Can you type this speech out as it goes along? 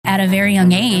at a very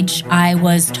young age, I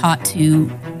was taught to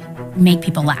make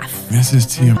people laugh. This is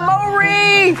Tia.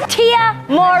 Mowry! Tia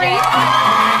Mowry.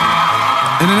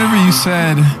 In an interview, you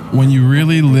said, when you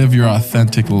really live your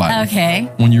authentic life, Okay.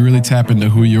 when you really tap into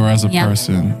who you are as a Yep.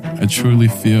 person, I truly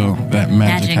feel that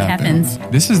magic happens.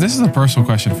 This is a personal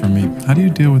question for me. How do you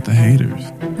deal with the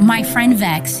haters? My friend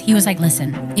Vex, he was like,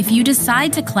 listen, if you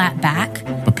decide to clap back,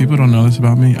 But people don't know this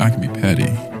about me. I can be petty.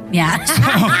 yeah.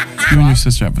 You and your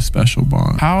sister have a special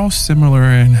bond. How similar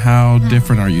and how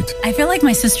different are you? I feel like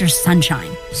my sister's sunshine.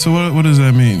 So what does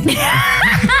that mean?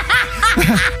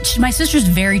 My sister's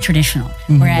very traditional,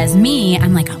 whereas me,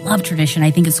 I'm like, I love tradition.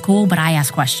 I think it's cool, but I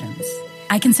ask questions.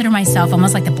 I consider myself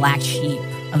almost like the black sheep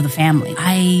of the family.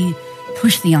 I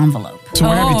push the envelope. So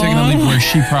where have you taken a leap where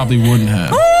she probably wouldn't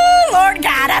have? Oh, Lord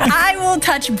God, I will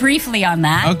touch briefly on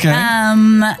that. Okay.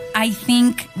 I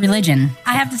think religion.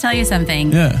 I have to tell you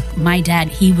something. Yeah. My dad,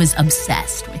 he was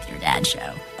obsessed with your dad's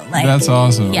show. Like, That's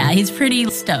awesome. Yeah, he's pretty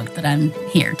stoked that I'm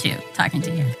here too, talking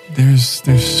to you. There's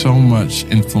so much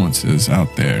influences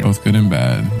out there, both good and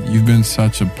bad. You've been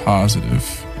such a positive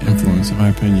influence, in my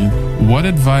opinion. What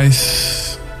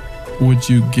advice would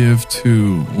you give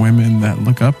to women that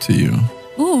look up to you?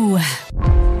 Ooh.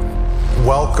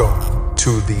 Welcome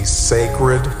to the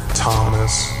Sacred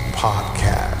Thomas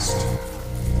Podcast.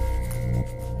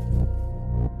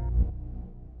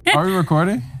 Are we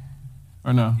recording?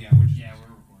 Or no? Yeah, we're recording.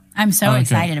 I'm so Okay.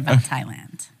 excited about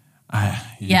Thailand.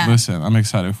 Yeah. Listen, I'm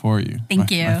excited for you.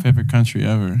 Thank you. My favorite country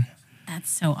ever. That's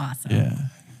so awesome. Yeah.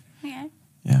 Okay.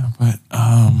 Yeah, but, All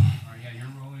right, yeah, you're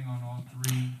rolling on all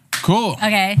three. cool.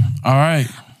 Okay. All right.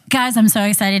 Guys, I'm so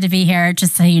excited to be here.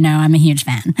 Just so you know, I'm a huge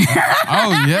fan.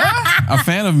 Oh, yeah? A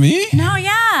fan of me? No, yeah.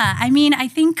 I mean, I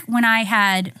think when I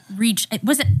had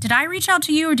did I reach out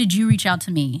to you or did you reach out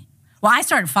to me? Well, I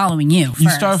started following you first. You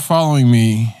start following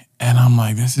me, and I'm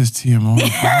like, this is TMO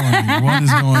following me. What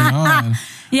is going on?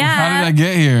 Yeah. Well, how did I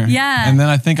get here? Yeah. And then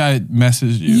I think I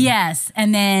messaged you. Yes.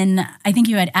 And then I think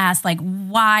you had asked, like,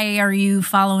 why are you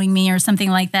following me or something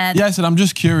like that? Yeah, I said, I'm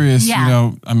just curious,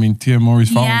 Yeah. Tia Mowry's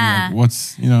following Yeah. me. Like,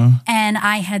 what's, And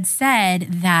I had said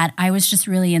that I was just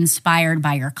really inspired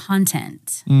by your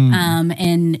content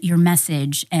and your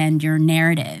message and your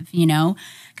narrative,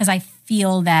 because I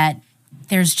feel that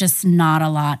there's just not a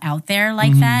lot out there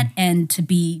like that. And to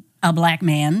be a Black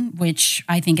man, which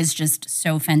I think is just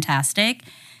so fantastic,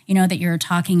 that you're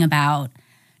talking about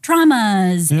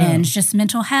traumas and just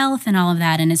mental health and all of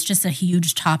that. And it's just a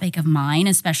huge topic of mine,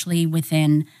 especially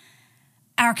within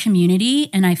our community.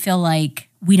 And I feel like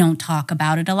we don't talk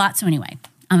about it a lot. So anyway,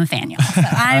 I'm a fan, y'all. So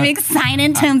I'm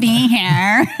excited to be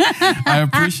here. I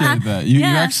appreciate that. You Yeah.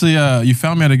 actually, you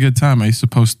found me at a good time. I used to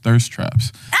post thirst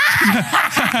traps.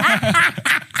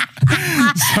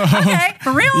 Okay,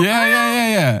 for real?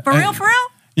 Yeah. For real?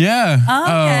 Yeah. Oh,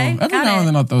 okay. Every Got now it. and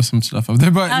then I'll throw some stuff up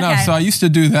there. But no, Okay. so I used to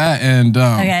do that. And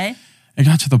Okay. it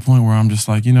got to the point where I'm just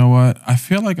like, you know what? I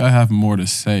feel like I have more to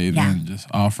say Yeah. than just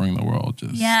offering the world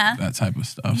just Yeah. that type of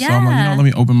stuff. So I'm like, Yeah. let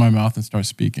me open my mouth and start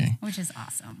speaking. Which is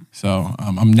awesome. So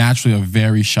I'm naturally a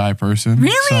very shy person.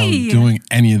 Really? So doing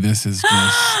any of this is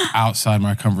just outside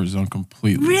my comfort zone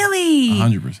completely. Really?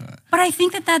 100%. But I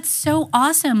think that that's so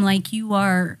awesome. Like you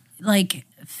are like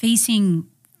facing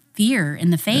fear in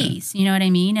the face. You know what I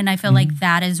mean? And I feel like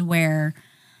that is where,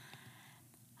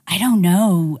 I don't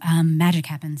know, magic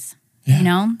happens.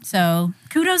 Yeah. So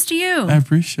kudos to you. I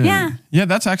appreciate Yeah. it. Yeah,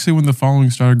 that's actually when the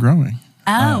following started growing.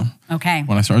 Oh, okay.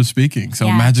 When I started speaking. So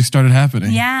Yeah. magic started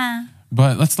happening. Yeah.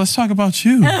 But let's talk about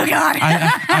you. Oh God.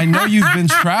 I know you've been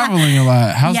traveling a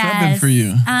lot. How's that been for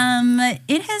you?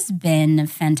 It has been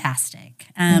fantastic.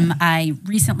 I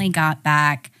recently got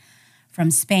back from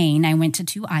Spain. I went to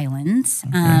 2 islands.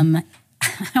 Okay.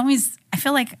 I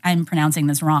feel like I'm pronouncing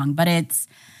this wrong, but it's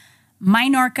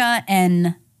Minorca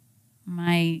and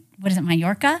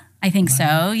Mallorca? I think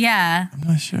so. Yeah. I'm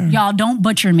not sure. Y'all don't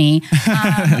butcher me.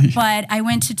 But I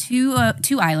went to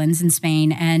two islands in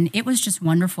Spain, and it was just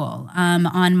wonderful. On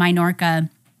Minorca,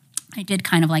 I did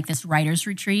kind of like this writer's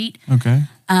retreat. Okay.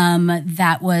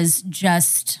 That was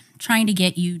just trying to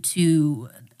get you to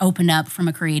open up from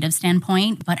a creative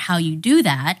standpoint. But how you do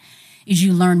that is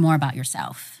you learn more about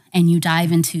yourself and you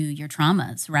dive into your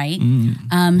traumas, right?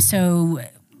 So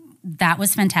that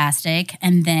was fantastic.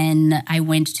 And then I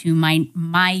went to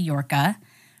Mallorca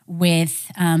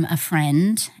with a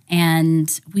friend,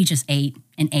 and we just ate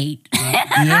and ate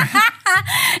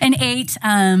and ate.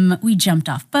 We jumped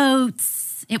off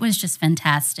boats. It was just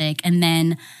fantastic. And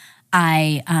then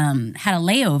I had a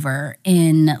layover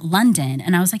in London,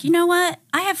 and I was like, you know what?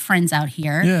 I have friends out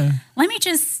here. Yeah. Let me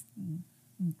just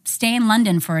stay in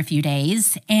London for a few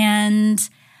days. And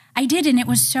I did, and it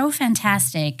was so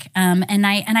fantastic. And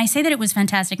I say that it was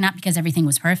fantastic not because everything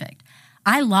was perfect.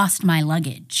 I lost my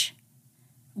luggage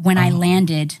when I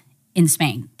landed in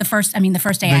Spain. The first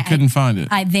day They couldn't find it.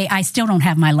 I still don't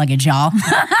have my luggage, y'all.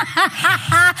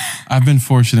 I've been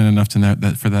fortunate enough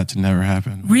for that to never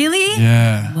happen. Really?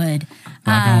 Yeah. Would.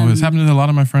 It's happened to a lot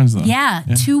of my friends though. Yeah,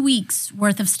 2 weeks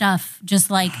worth of stuff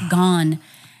just like gone.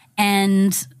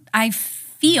 And I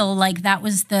feel like that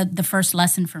was the first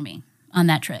lesson for me on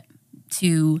that trip,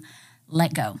 to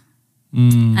let go.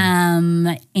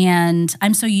 And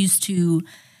I'm so used to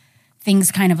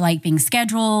things kind of like being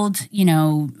scheduled,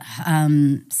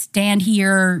 stand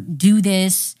here, do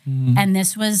this. And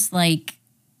this was like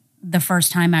the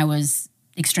first time I was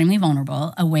extremely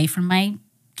vulnerable, away from my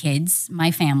kids,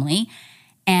 my family,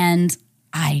 and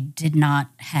I did not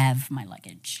have my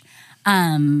luggage.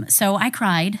 So I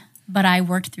cried, but I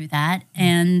worked through that.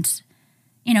 And,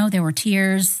 there were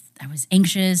tears. I was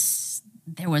anxious.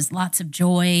 There was lots of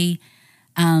joy.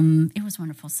 It was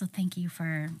wonderful. So thank you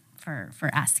for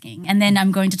asking. And then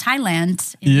I'm going to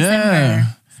Thailand in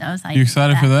December. So I was like, you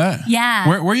excited for that? Yeah.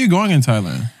 Where are you going in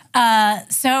Thailand?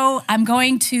 So I'm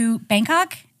going to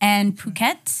Bangkok and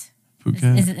Phuket.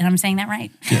 Phuket. Is it, and I'm saying that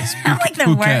right? Yes. I'm like the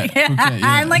Phuket. worst. Phuket, yeah.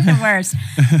 I'm like the worst.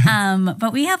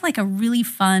 But we have like a really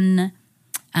fun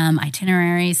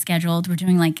itinerary scheduled. We're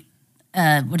doing like,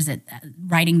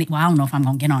 riding I don't know if I'm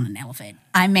going to get on an elephant.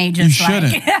 I may just You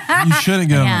shouldn't. You shouldn't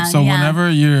get on them. So whenever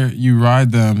you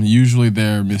ride them, usually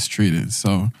they're mistreated.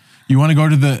 So you want to go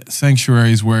to the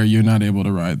sanctuaries where you're not able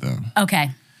to ride them. Okay.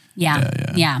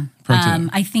 Yeah. Pro tip.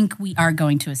 I think we are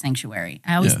going to a sanctuary.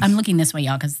 Yes. I'm looking this way,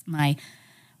 y'all, because my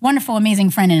wonderful,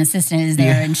 amazing friend and assistant is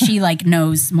there, and she like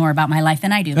knows more about my life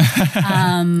than I do.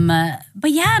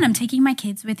 But yeah, and I'm taking my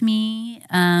kids with me.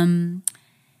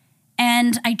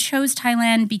 And I chose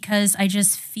Thailand because I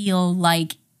just feel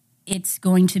like it's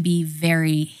going to be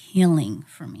very healing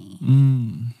for me.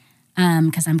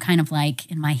 Because I'm kind of like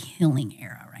in my healing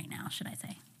era right now, should I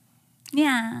say.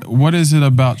 Yeah. What is it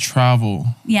about travel?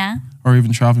 Yeah. Or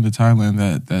even traveling to Thailand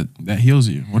that heals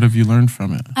you? What have you learned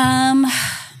from it?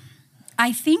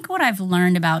 I think what I've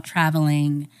learned about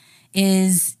traveling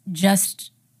is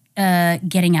just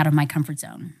getting out of my comfort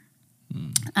zone.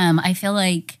 I feel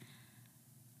like,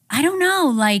 I don't know,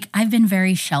 like I've been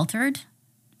very sheltered,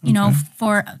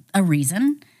 for a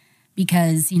reason,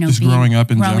 because, just growing up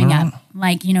in general?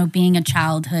 Like, being a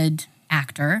childhood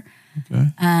actor.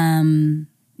 Okay.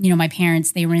 My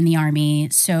parents, they were in the Army,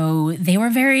 so they were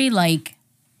very like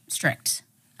strict,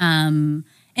 in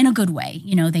a good way.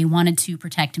 They wanted to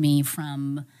protect me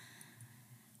from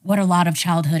what a lot of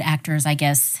childhood actors, I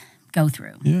guess, go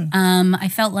through. Yeah. I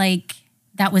felt like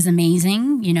that was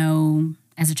amazing,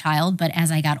 as a child, but as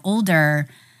I got older,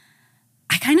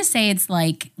 I kind of say it's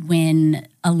like when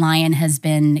a lion has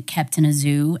been kept in a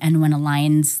zoo and when a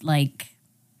lion's like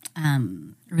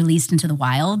released into the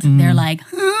wild, they're like,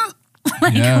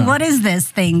 what is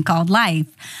this thing called life?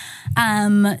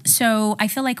 So I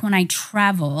feel like when I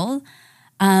travel,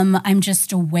 I'm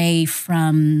just away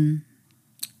from,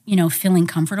 feeling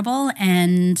comfortable.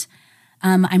 And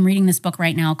I'm reading this book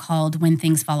right now called When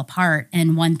Things Fall Apart.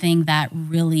 And one thing that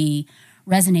really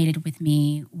resonated with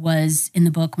me was in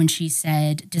the book when she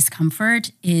said,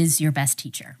 discomfort is your best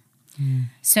teacher.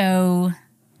 So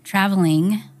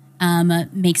traveling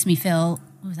makes me feel,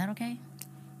 was that okay?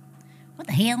 What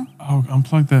the hell? Oh,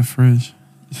 unplug that fridge,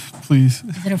 please.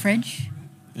 Is it a fridge?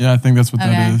 Yeah, I think that's what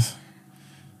that is.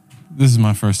 This is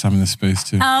my first time in this space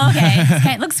too. Oh, okay.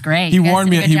 Okay, it looks great. He warned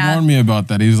me. He warned me about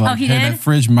that. He was like, he "Hey, did? that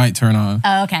fridge might turn on."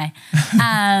 Oh, okay.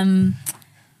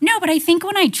 No, but I think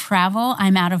when I travel,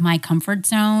 I'm out of my comfort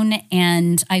zone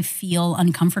and I feel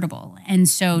uncomfortable. And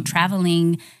so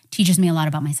traveling teaches me a lot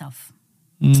about myself.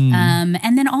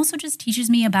 And then also just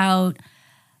teaches me about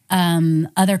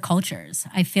other cultures.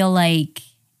 I feel like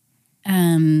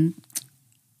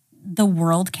the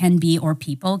world can be, or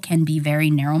people can be very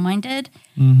narrow-minded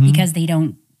because they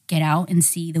don't get out and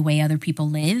see the way other people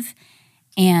live.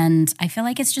 And I feel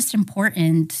like it's just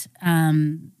important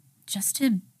just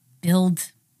to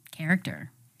build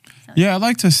character. So. Yeah, I'd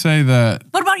like to say that.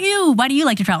 What about you? Why do you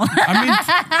like to travel? I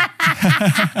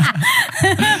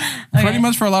mean, pretty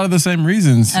much for a lot of the same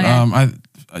reasons. Okay.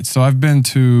 I've been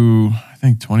to, I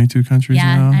think, 22 countries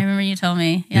now. Yeah, I remember you told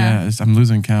me. Yeah, I'm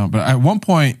losing count. But at one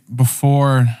point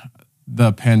before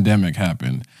the pandemic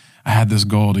happened, I had this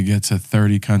goal to get to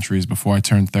 30 countries before I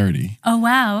turned 30. Oh,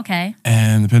 wow. Okay.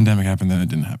 And the pandemic happened, then it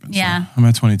didn't happen. Yeah. So I'm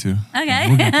at 22. Okay.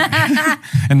 We'll get there.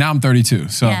 And now I'm 32.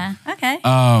 So, yeah. Okay.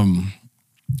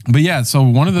 But yeah, so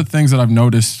one of the things that I've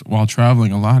noticed while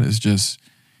traveling a lot is just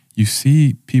you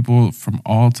see people from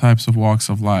all types of walks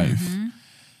of life.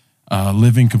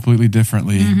 living completely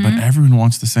differently, but everyone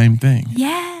wants the same thing.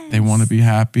 Yes. They want to be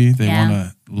happy. They want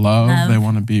to love. They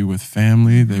want to be with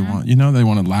family. They want, they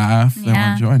want to laugh. They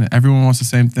want to join it. Everyone wants the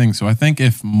same thing. So I think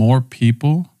if more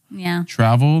people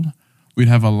traveled, we'd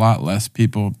have a lot less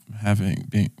people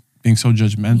being so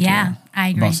judgmental I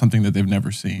agree. about something that they've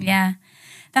never seen. Yeah.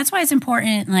 That's why it's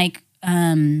important, like,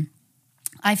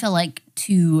 I feel like,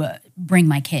 to bring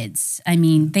my kids. I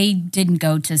mean, they didn't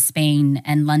go to Spain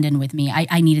and London with me.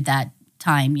 I needed that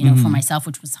time, for myself,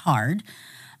 which was hard.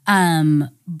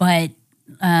 But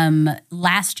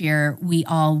last year we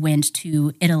all went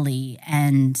to Italy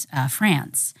and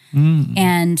France.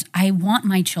 And I want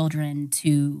my children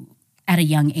to, at a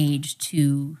young age,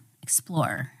 to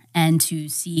explore and to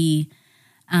see,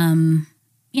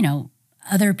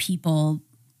 other people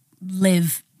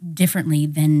live differently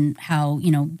than how,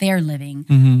 they're living.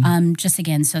 Just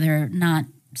again, so they're not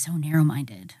so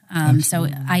narrow-minded. So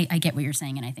I get what you're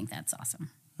saying, and I think that's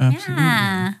awesome. Absolutely.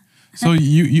 Yeah. So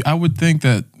I would think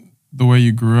that the way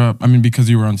you grew up, I mean, because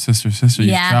you were on Sister,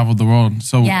 you traveled the world.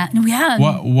 So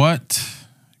what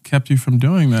kept you from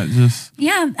doing that? Just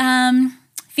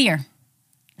fear.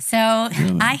 So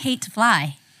Really? I hate to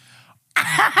fly.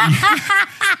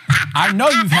 I know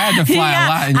you've had to fly a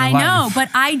lot in your life. I know, but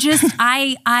I just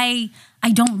I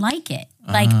don't like it.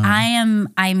 Like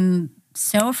I'm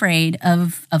so afraid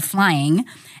of flying.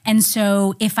 And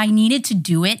so if I needed to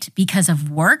do it because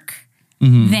of work,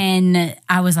 then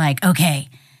I was like, okay,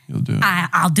 you'll do it.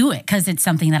 I'll do it because it's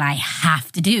something that I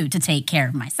have to do to take care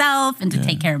of myself and to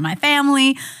take care of my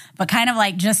family. But kind of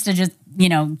like just to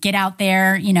get out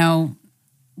there,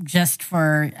 just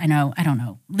for, I don't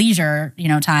know, leisure,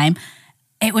 time.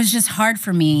 It was just hard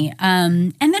for me.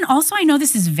 And then also, I know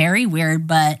this is very weird,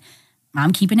 but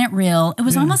I'm keeping it real. It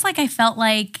was almost like I felt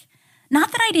like,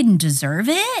 not that I didn't deserve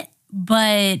it,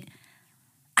 but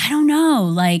I don't know.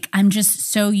 Like, I'm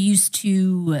just so used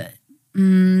to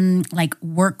like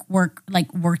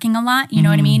working a lot. You know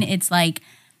what I mean? It's like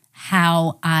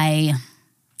how I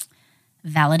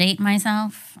validate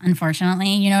myself,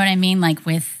 unfortunately. You know what I mean? Like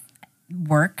with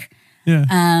work. Yeah.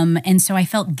 And so I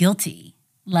felt guilty,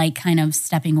 like kind of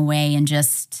stepping away and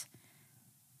just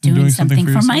doing something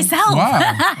for myself.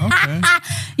 Wow. Okay.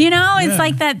 It's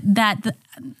like that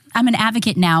I'm an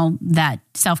advocate now that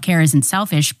self-care isn't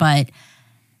selfish, but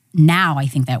now I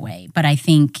think that way. But I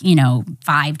think,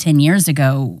 5-10 years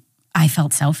ago, I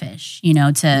felt selfish,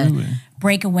 to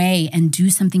break away and do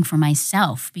something for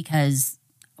myself, because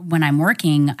when I'm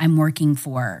working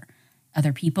for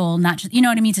other people, not just, you know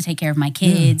what I mean, to take care of my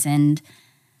kids and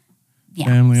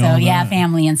family,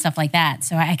 family and stuff like that.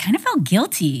 So I kind of felt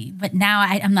guilty, but now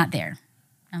I'm not there.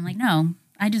 I'm like, no,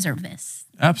 I deserve this.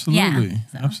 Absolutely.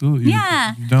 Absolutely.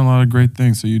 Yeah. You've done a lot of great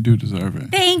things, so you do deserve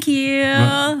it. Thank you.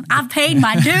 I've paid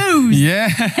my dues. Yeah.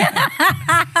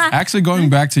 Actually, going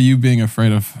back to you being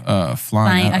afraid of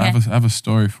flying, okay. I have a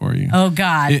story for you. Oh,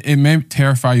 God. It may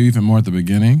terrify you even more at the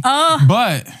beginning. Oh.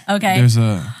 But there's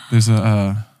a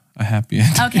happy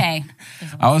ending. Okay.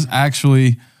 I was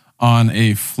actually on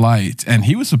a flight, and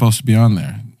he was supposed to be on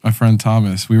there. My friend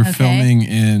Thomas. We were filming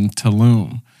in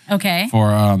Tulum. Okay.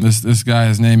 For this guy,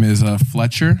 his name is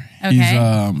Fletcher.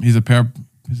 Okay. He's a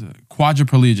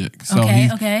quadriplegic. So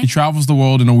Okay. he travels the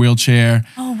world in a wheelchair.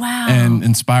 Oh, wow. And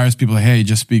inspires people. Like, hey,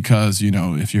 just because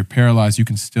if you're paralyzed, you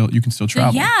can still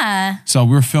travel. Yeah. So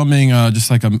we were filming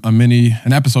just like an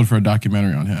episode for a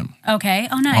documentary on him. Okay.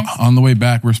 Oh, nice. On the way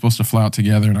back, we were supposed to fly out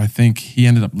together, and I think he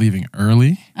ended up leaving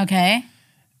early. Okay.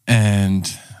 And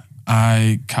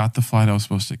I caught the flight I was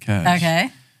supposed to catch.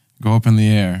 Okay. Go up in the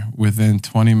air. Within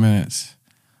 20 minutes,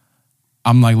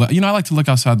 I'm like, I like to look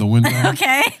outside the window.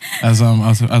 Okay. As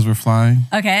we're flying.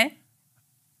 Okay.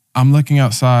 I'm looking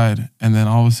outside, and then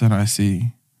all of a sudden I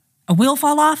see a wheel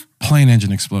fall off. Plane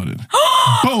engine exploded.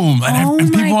 Boom!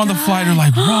 And people on the flight are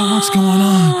like, "Whoa, what's going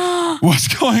on? What's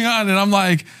going on?" And I'm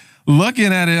like,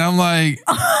 looking at it, I'm like,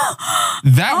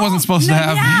 that wasn't supposed to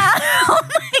happen. Yeah. Oh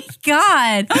my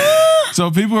God. So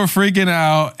people are freaking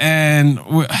out, and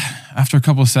after a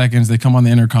couple of seconds, they come on the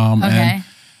intercom and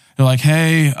they're like,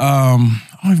 hey, I don't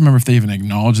even remember if they even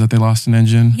acknowledged that they lost an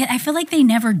engine. Yeah, I feel like they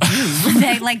never do.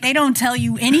 they don't tell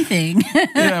you anything.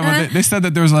 Yeah, but they said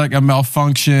that there was like a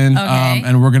malfunction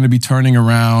and we're going to be turning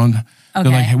around. Okay.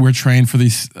 They're like, hey, we're trained for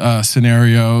these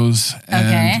scenarios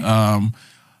and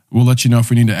we'll let you know if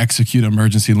we need to execute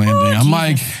emergency landing. Ooh, I'm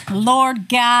like, Lord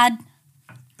God.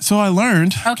 So I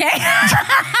learned. Okay.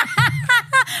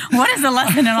 What is the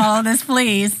lesson in all of this,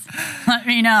 please? Let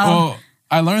me know. Well,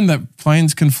 I learned that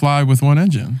planes can fly with one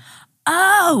engine.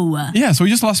 Oh. Yeah, so we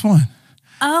just lost one.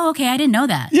 Oh, okay. I didn't know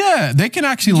that. Yeah, they can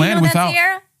actually land you know without.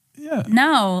 that, Yeah.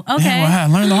 No. Okay. Yeah, well,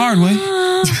 I learned the hard way.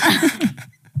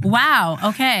 Wow.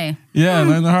 Okay. Yeah, I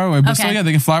learned the hard way. But so Okay. yeah,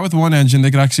 they can fly with one engine.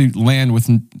 They could actually land with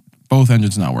both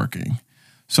engines not working.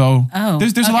 So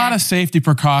there's a lot of safety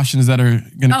precautions that are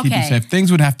going to keep you safe.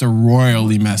 Things would have to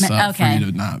royally mess up for you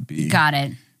to not be Got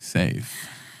it. safe.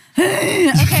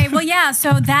 Okay, well, yeah,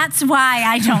 so that's why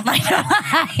I don't like to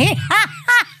lie.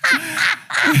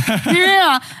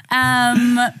 Yeah.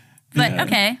 But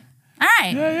okay. All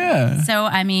right. Yeah. So,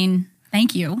 I mean,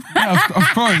 thank you. Yeah,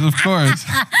 of course.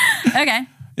 Okay.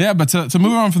 Yeah, but to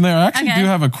move on from there, I actually do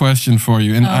have a question for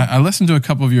you. And I listened to a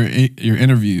couple of your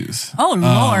interviews. Oh,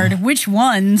 Lord. Which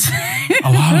ones?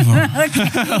 A lot of them.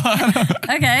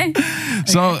 Okay.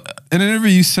 So in an interview,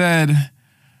 you said,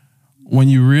 when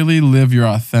you really live your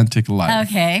authentic life.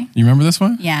 Okay. You remember this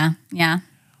one? Yeah.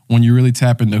 When you really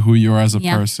tap into who you are as a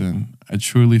person, I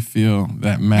truly feel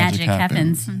that magic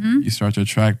happens. Mm-hmm. You start to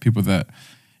attract people that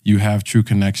you have true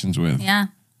connections with. Yeah.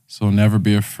 So never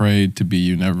be afraid to be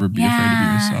you. Never be afraid to be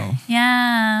yourself.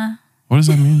 Yeah. What does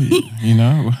that mean to you? You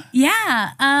know?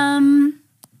 Yeah.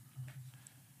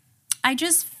 I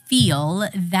just feel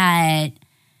that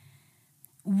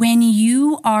when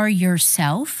you are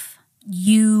yourself,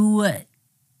 you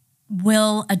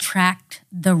will attract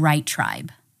the right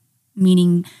tribe,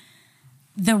 meaning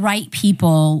the right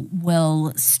people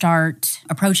will start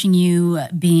approaching you,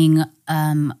 being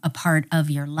a part of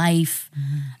your life.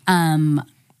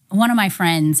 One of my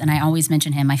friends, and I always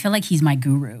mention him, I feel like he's my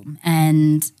guru,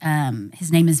 and his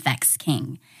name is Vex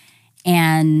King.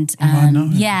 And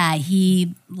yeah,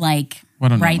 he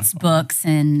writes books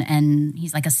and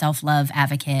he's like a self-love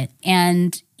advocate.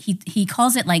 And he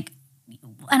calls it like,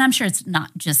 and I'm sure it's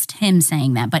not just him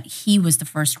saying that, but he was the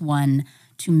first one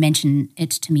to mention it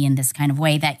to me in this kind of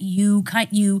way, that you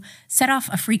set off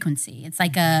a frequency. It's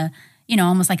like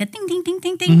almost like a ding, ding, ding,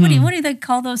 ding, ding. Mm-hmm. What do they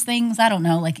call those things? I don't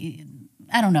know.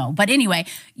 I don't know. But anyway,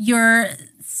 you're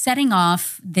setting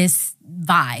off this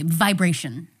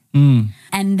vibration.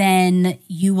 And then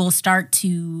you will start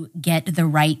to get the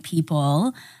right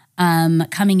people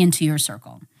coming into your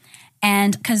circle.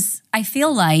 And because I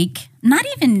feel like, not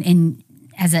even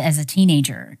as a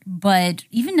teenager, but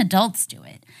even adults do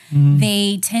it.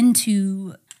 They tend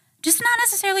to just not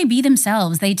necessarily be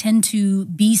themselves. They tend to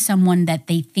be someone that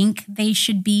they think they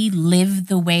should be, live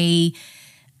the way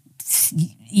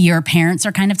your parents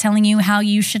are kind of telling you how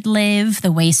you should live,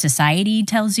 the way society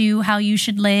tells you how you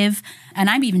should live. And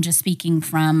I'm even just speaking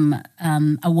from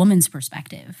a woman's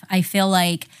perspective. I feel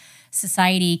like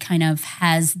society kind of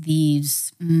has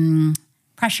these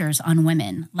pressures on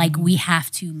women, like we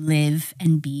have to live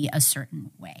and be a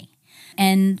certain way.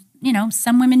 And,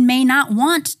 some women may not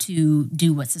want to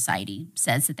do what society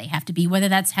says that they have to be, whether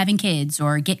that's having kids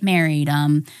or get married,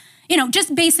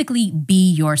 just basically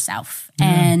be yourself. Yeah.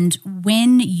 And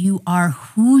when you are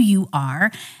who you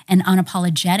are and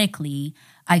unapologetically,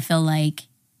 I feel like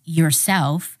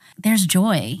yourself, there's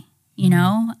joy,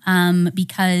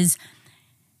 because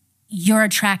you're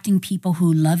attracting people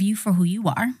who love you for who you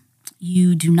are.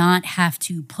 You do not have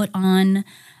to put on,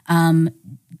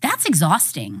 that's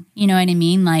exhausting. You know what I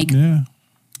mean?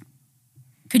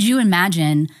 Could you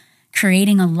imagine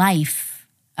creating a life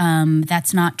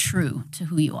that's not true to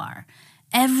who you are?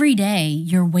 Every day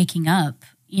you're waking up,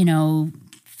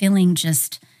 feeling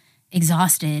just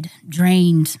exhausted,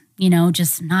 drained,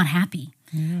 just not happy.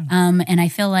 Yeah. And I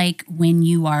feel like when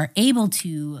you are able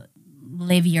to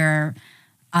live your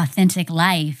authentic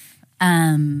life,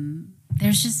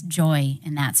 there's just joy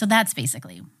in that. So that's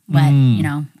basically what,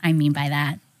 I mean by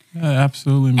that. Yeah,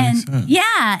 absolutely makes sense.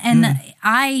 Yeah, and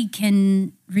I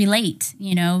can relate,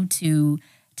 to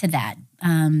that.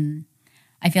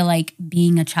 I feel like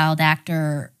being a child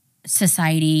actor,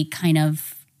 society kind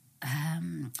of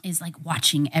is like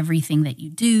watching everything that you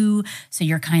do. So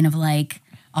you're kind of like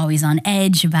always on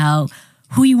edge about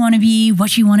who you want to be,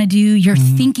 what you want to do. You're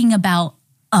thinking about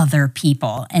other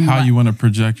people and how you want to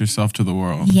project yourself to the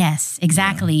world. Yes,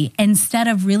 exactly. Yeah. Instead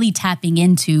of really tapping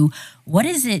into what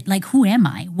is it, like, who am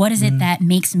I? What is it that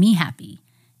makes me happy?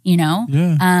 Yeah.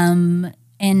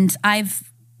 And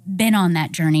I've been on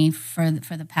that journey for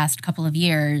the past couple of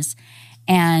years,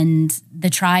 and the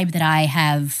tribe that I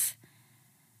have,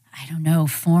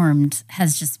 formed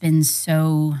has just been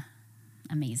so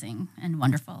amazing and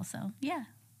wonderful. So, yeah.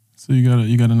 So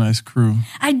you got a nice crew.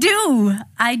 I do.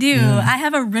 Yeah. I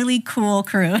have a really cool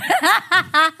crew.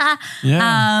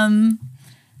 Yeah.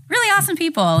 Really awesome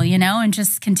people, and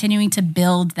just continuing to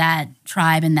build that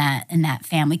tribe and that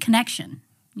family connection,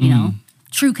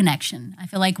 true connection. I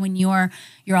feel like when you're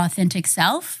your authentic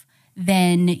self,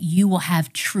 then you will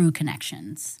have true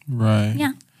connections. Right.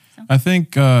 Yeah. I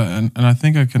think, and I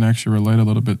think I can actually relate a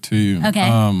little bit to you. Okay.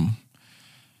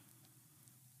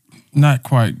 Not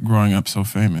quite growing up so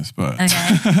famous, but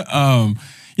Okay.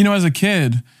 as a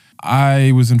kid,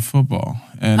 I was in football,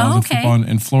 and I was in football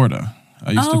in Florida.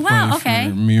 I used to play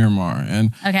for Miramar,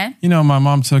 and my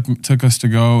mom took us to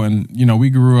go, and we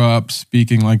grew up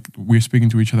speaking like we're speaking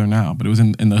to each other now, but it was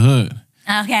in the hood.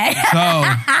 Okay. So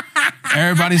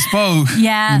everybody spoke,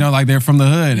 yeah, like they're from the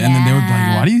hood, and then they would be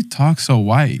like, "Why do you talk so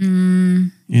white?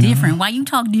 Different. Why you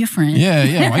talk different?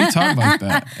 Yeah. Why you talk like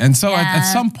that?" And so at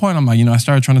some point, I'm like, I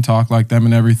started trying to talk like them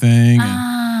and everything,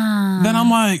 and then I'm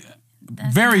like,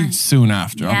 soon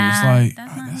after, I'm just like,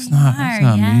 that's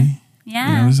not me.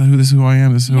 Yeah. This is who I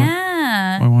am. This is who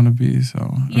I want to be.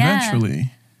 So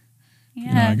eventually,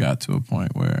 I got to a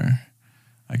point where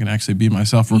I can actually be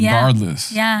myself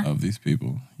regardless of these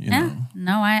people. You know?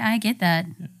 No, I get that.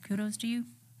 Yeah. Kudos to you.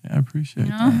 Yeah, I appreciate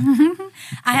that.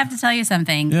 I have to tell you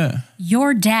something. Yeah.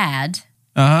 Your dad,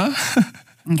 my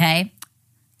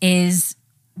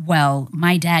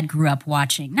dad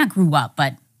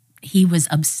but he was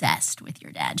obsessed with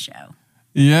your dad's show.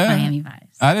 Yeah. Miami Vice.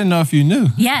 I didn't know if you knew.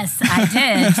 Yes, I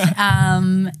did.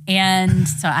 And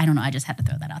so I don't know. I just had to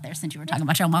throw that out there since you were talking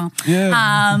about your mom.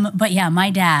 Yeah. But yeah,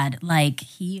 my dad,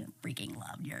 he freaking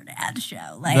loved your dad's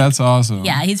show. That's awesome.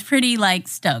 Yeah, he's pretty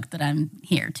stoked that I'm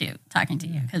here too, talking to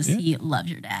you because he loves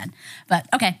your dad. But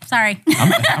okay, sorry.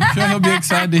 I'm sure he'll be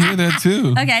excited to hear that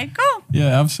too. Okay, cool.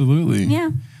 Yeah, absolutely.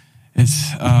 Yeah.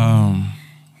 It's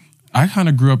I kind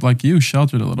of grew up like you,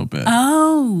 sheltered a little bit.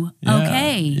 Oh,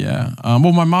 okay. Yeah.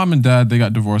 Well, my mom and dad, they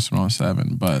got divorced when I was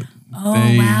 7, but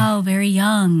wow, very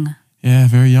young. Yeah,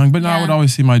 very young. But no, I would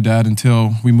always see my dad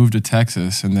until we moved to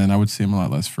Texas, and then I would see him a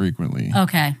lot less frequently.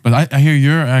 Okay. But I hear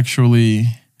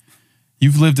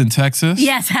you've lived in Texas?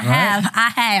 Yes, I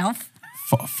have.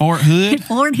 Fort Hood?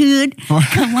 Fort Hood,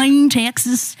 Killeen,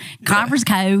 Texas, Coppers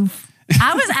Cove.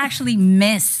 I was actually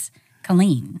Miss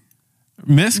Killeen.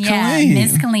 Miss Killeen. Yeah,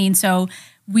 Miss Killeen. So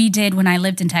we did when I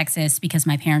lived in Texas because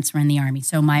my parents were in the Army.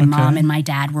 So my mom and my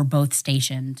dad were both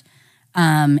stationed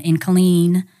in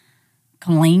Killeen,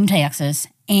 Texas.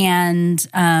 And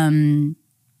I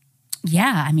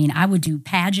would do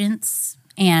pageants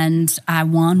and I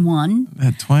won one.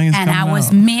 That twang is coming out. And I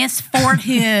was Miss Fort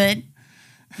Hood,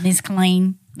 Miss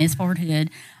Killeen, Miss Fort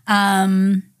Hood.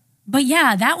 But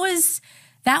yeah, that was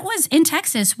in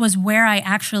Texas was where I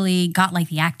actually got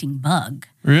the acting bug.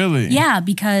 Really? Yeah,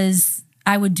 because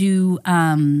I would do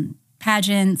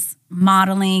pageants,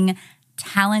 modeling,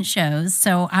 talent shows.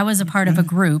 So I was a part of a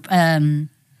group. It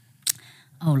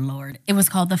was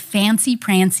called the Fancy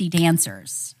Prancy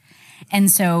Dancers.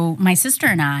 And so my sister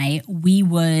and I, we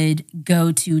would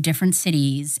go to different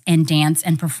cities and dance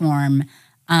and perform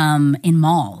in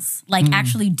malls,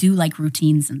 actually do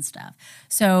routines and stuff.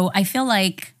 So I feel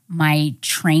like my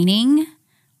training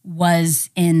was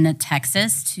in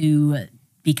Texas to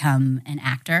become an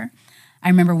actor. I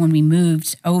remember when we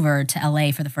moved over to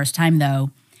LA for the first time,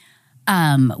 though,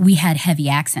 we had heavy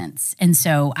accents. And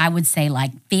so I would say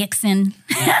fixin',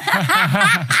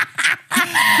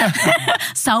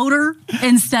 soda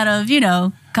instead of,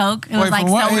 Coke. It was from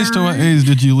what soda. age to what age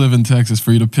did you live in Texas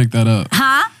for you to pick that up?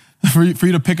 Huh? For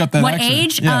you to pick up that what accent?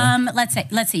 Age? Yeah.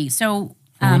 Let's see. So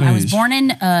I was born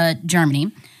in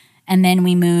Germany, and then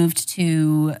we moved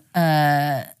to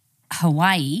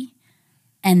Hawaii,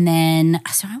 and then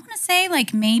so I want to say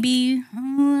maybe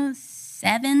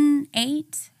 7,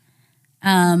 8,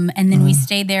 and then we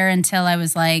stayed there until I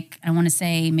was I want to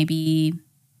say maybe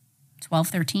 12,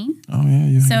 13. Oh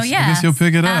yeah. So I guess you'll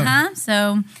pick it up.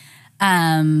 So,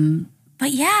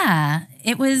 but yeah,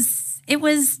 it was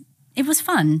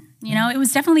fun. It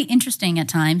was definitely interesting at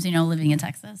times, living in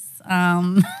Texas.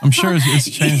 I'm sure it's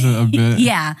changed a bit.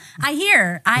 Yeah. I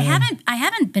hear. I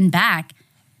haven't been back.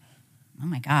 Oh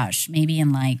my gosh. Maybe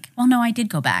in no, I did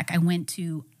go back. I went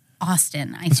to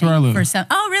Austin, I think. Where I live.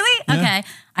 Oh, really? Yeah. Okay.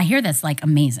 I hear that's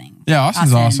amazing. Yeah,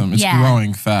 Austin's awesome. It's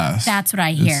growing fast. That's what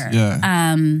I hear.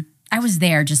 I was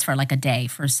there just for a day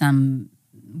for some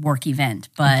work event,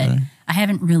 but I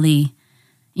haven't really,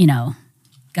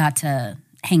 got to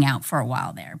hang out for a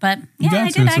while there. But yeah,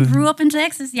 I did. I grew up in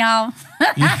Texas, y'all.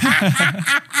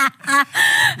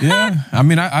 Yeah. I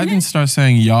mean, I didn't start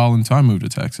saying y'all until I moved to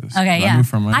Texas. Okay, I moved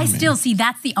from Miami. I still see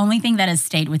that's the only thing that has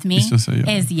stayed with me You still say y'all.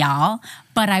 is y'all.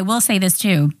 But I will say this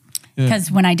too.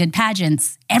 Because when I did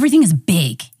pageants, everything is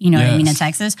big, you know what I mean, in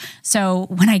Texas. So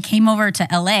when I came over to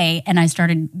LA and I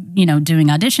started, doing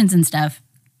auditions and stuff,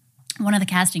 one of the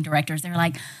casting directors, they were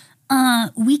like,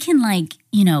 we can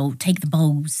take the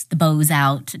bows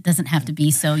out. It doesn't have to be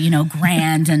so,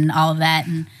 grand and all of that.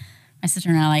 And my sister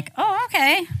and I are like, oh,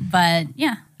 okay. But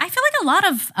yeah, I feel like a lot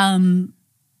of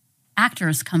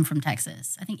actors come from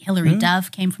Texas. I think Hilary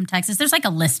Duff came from Texas. There's like a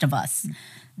list of us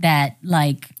that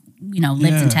lived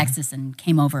in Texas and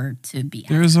came over to be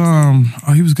actors.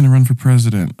 There's he was going to run for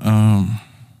president. You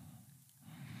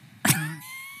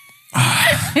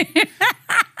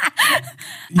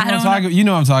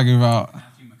know what I'm talking about.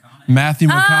 Matthew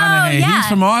McConaughey. Yeah. He's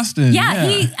from Austin.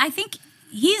 Yeah. I think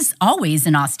he's always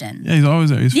in Austin. Yeah, he's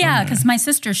always there. Yeah, because my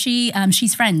sister,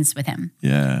 she's friends with him.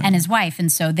 Yeah. And his wife,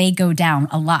 and so they go down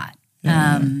a lot.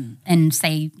 Yeah. And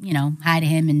say, hi to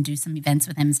him and do some events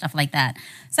with him and stuff like that.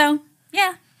 So,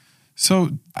 yeah.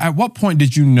 So, at what point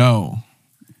did you know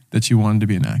that you wanted to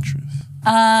be an actress?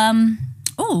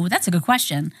 Oh, that's a good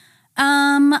question.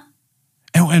 And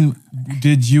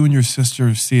did you and your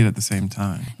sister see it at the same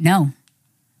time? No.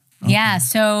 Okay. Yeah,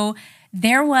 so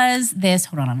there was this.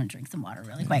 Hold on, I'm going to drink some water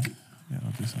really quick. Yeah,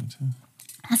 I'll do some too.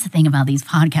 That's the thing about these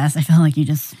podcasts. I feel like you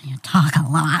just talk a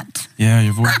lot. Yeah,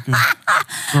 your voice good.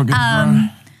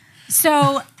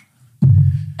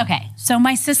 So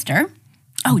my sister,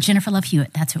 Jennifer Love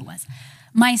Hewitt, that's who it was.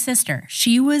 My sister,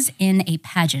 she was in a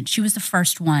pageant. She was the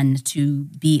first one to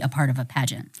be a part of a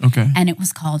pageant. Okay. And it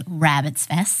was called Rabbit's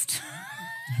Fest.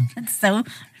 It's so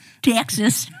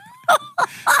Texas.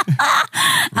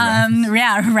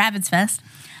 Rabbit's Fest.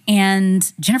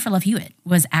 And Jennifer Love Hewitt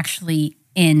was actually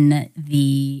in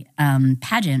the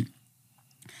pageant.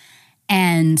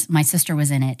 And my sister was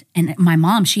in it. And my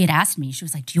mom, she had asked me, she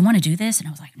was like, do you want to do this? And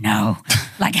I was like, no.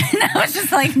 I was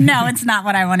just like, no, it's not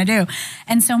what I want to do.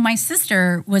 And so my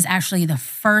sister was actually the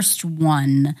first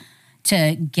one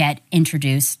to get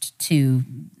introduced to,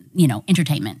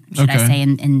 entertainment, should I say,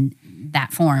 in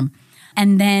that form.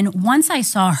 And then once I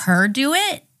saw her do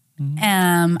it,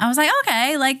 I was like,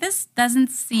 okay, this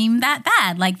doesn't seem that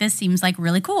bad. This seems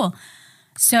really cool.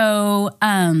 So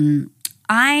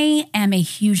I am a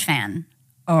huge fan,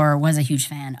 or was a huge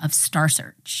fan, of Star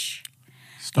Search.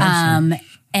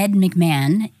 Ed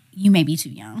McMahon, you may be too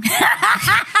young.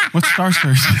 What's Star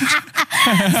Search?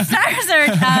 Star Search,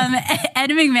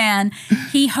 Ed McMahon,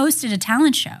 he hosted a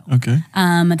talent show. Okay.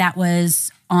 That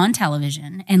was on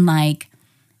television, and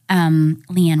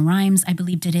LeAnn Rimes, I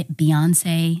believe, did it.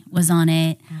 Beyonce was on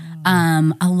it.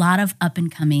 A lot of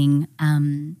up-and-coming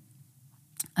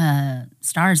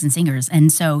stars and singers. And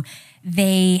so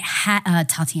they had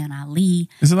Tatiana Ali.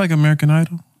 Is it like American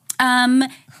Idol?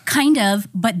 Kind of,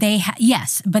 but they had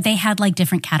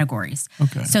different categories.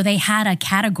 Okay. So they had a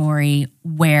category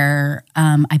where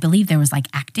I believe there was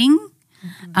acting,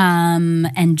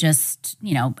 and just,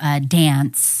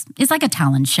 dance. It's like a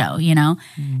talent show,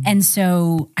 And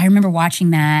so I remember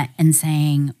watching that and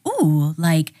saying, ooh,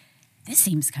 this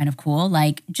seems kind of cool,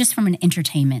 just from an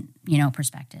entertainment,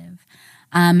 perspective.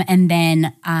 And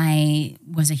then I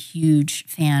was a huge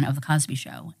fan of The Cosby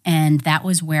Show. And that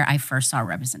was where I first saw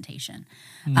representation.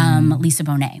 Lisa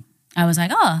Bonet. I was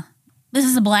like, oh, this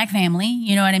is a black family,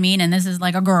 you know what I mean? And this is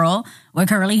a girl with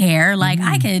curly hair.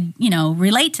 I could,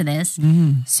 relate to this.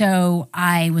 So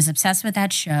I was obsessed with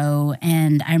that show.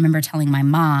 And I remember telling my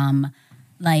mom,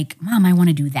 Mom, I want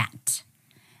to do that.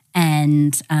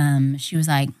 And she was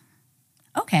like,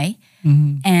 okay.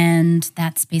 And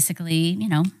that's basically,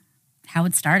 how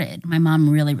it started. My mom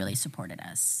really, really supported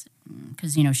us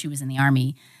because, she was in the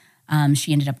Army.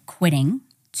 She ended up quitting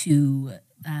to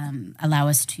allow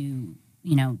us to,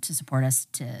 to support us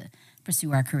to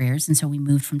pursue our careers. And so we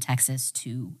moved from Texas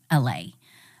to LA.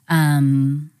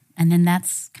 And then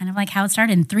that's kind of how it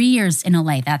started. In 3 years in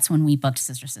LA, that's when we booked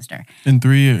Sister Sister. In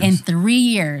 3 years? In 3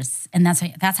 years. And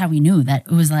that's how we knew that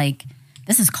it was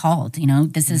this is called,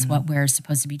 this is what we're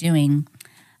supposed to be doing.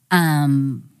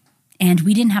 And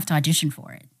we didn't have to audition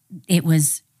for it. It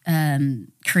was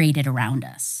created around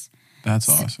us. That's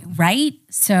awesome. Right?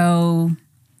 So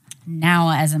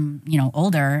now as I'm,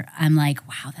 older, I'm like,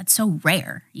 wow, that's so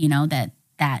rare,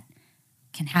 that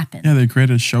can happen. Yeah, they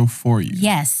created a show for you.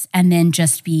 Yes. And then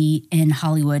just be in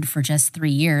Hollywood for just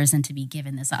 3 years and to be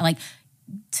given this,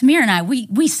 Tamir and I,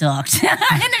 we sucked in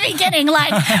the beginning. We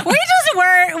just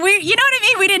were, you know what I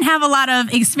mean? We didn't have a lot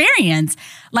of experience.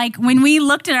 When we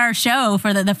looked at our show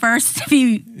for the first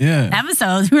few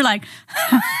episodes, we were like,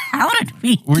 how did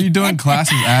we? Were you doing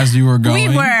classes as you were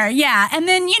going? We were, yeah. And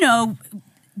then,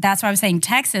 that's why I was saying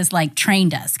Texas,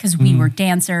 trained us because we were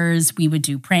dancers. We would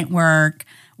do print work.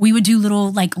 We would do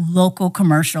little, local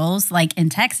commercials, in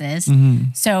Texas.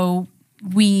 So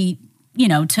we,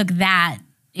 took that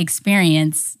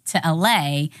experience to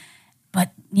LA,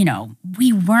 but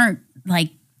we weren't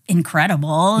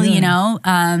incredible, in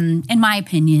my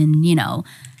opinion,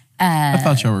 I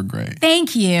thought y'all were great.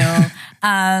 Thank you.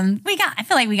 I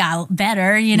feel like we got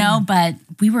better, but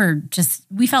we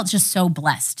felt just so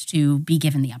blessed to be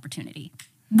given the opportunity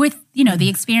with, the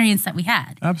experience that we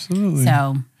had. Absolutely.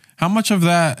 So how much of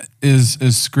that is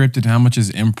scripted and how much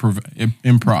is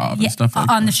improv and stuff like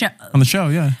on that? the show? On the show,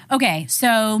 yeah. Okay.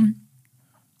 So,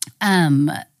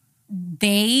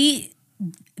 they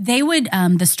would,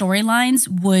 the storylines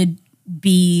would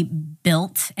be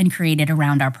built and created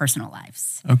around our personal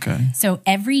lives. Okay. So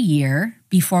every year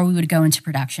before we would go into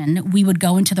production, we would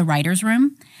go into the writer's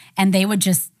room and they would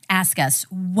just ask us,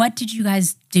 what did you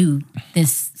guys do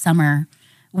this summer?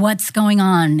 What's going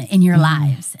on in your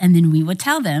lives? And then we would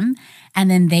tell them, and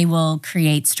then they will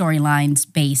create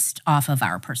storylines based off of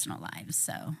our personal lives.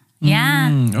 So,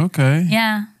 yeah. Okay.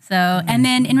 Yeah. So, and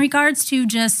then in regards to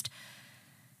just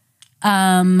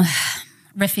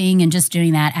riffing and just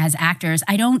doing that as actors,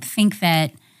 I don't think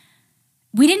that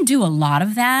we didn't do a lot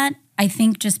of that. I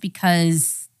think just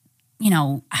because,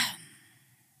 I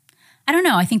don't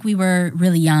know. I think we were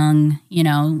really young,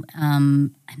 and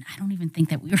I don't even think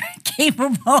that we were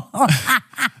capable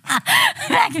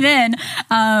back then.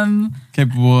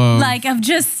 Capable of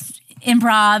just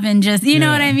improv and just, you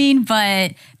know what I mean?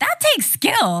 But that takes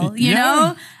skill, you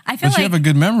know? I feel but you have a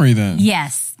good memory then.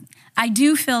 Yes. I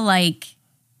do feel like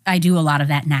I do a lot of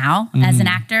that now as an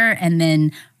actor, and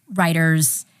then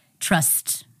writers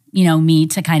trust me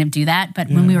to kind of do that. But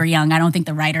when we were young, I don't think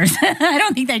the writers, I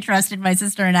don't think they trusted my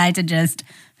sister and I to just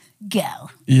go.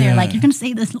 Yeah. They're like, you're going to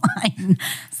say this line.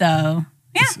 So,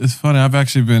 yeah. It's funny.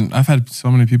 I've had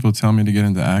so many people tell me to get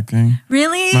into acting.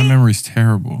 Really? My memory's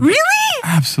terrible. Really?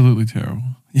 Absolutely terrible.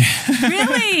 Yeah.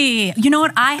 Really? You know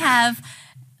what? I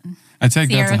take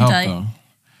that to help though.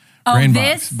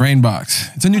 Brain Box.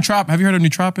 It's a nootropic. Have you heard of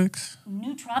nootropics?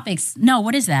 Nootropics. No,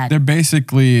 what is that? They're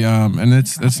basically, and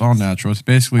it's all natural. It's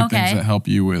basically things that help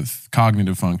you with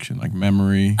cognitive function, like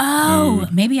memory. Oh,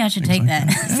 mood, maybe I should take like that.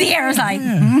 Sierra's like,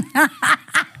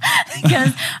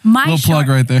 because my little plug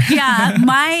right there. Yeah,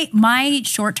 my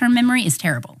short-term memory is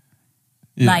terrible.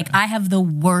 Yeah. Like I have the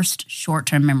worst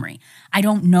short-term memory. I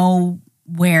don't know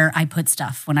where I put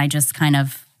stuff when I just kind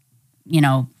of,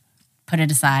 put it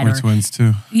aside. We're twins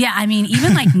too. Yeah, I mean,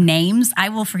 even like names, I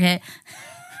will forget.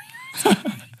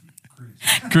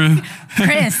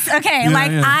 Chris.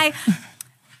 Okay,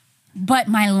 but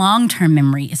my long-term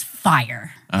memory is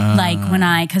fire.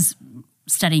 Because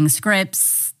studying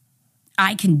scripts,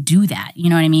 I can do that. You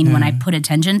know what I mean? When I put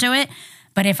attention to it.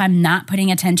 But if I'm not putting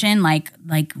attention, like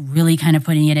really kind of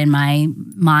putting it in my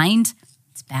mind,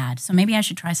 it's bad. So maybe I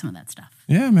should try some of that stuff.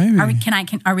 Yeah, maybe. Are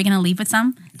we going to leave with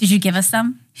some? Did you give us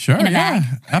some? Sure. In a bag?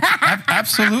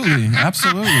 Absolutely.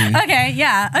 Okay.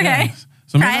 Yeah. Okay. Yeah.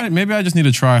 So maybe I just need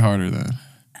to try harder then.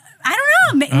 I don't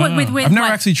know. I've never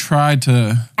actually tried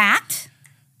to act.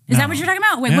 Is that what you're talking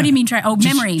about? Wait, what do you mean try? Oh,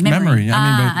 memory. Memory.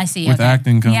 I see. With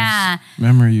acting comes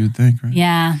memory, you'd think, right?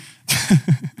 Yeah.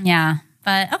 Yeah.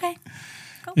 But okay.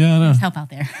 Cool. Yeah, I know. Let's help out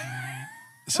there.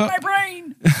 So my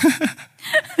brain.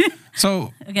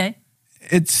 So okay.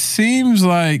 It seems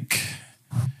like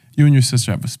you and your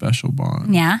sister have a special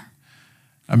bond. Yeah.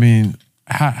 I mean,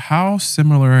 how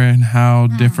similar and how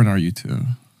different are you two?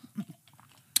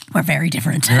 We're very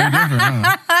different. Very different,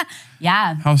 huh?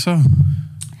 Yeah. How so?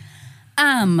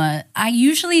 I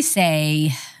usually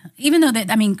say, even though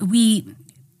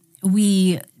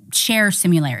we share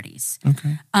similarities.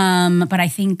 Okay. But I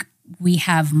think we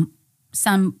have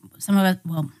some of us,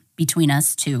 between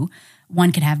us two,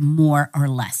 one could have more or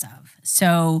less of.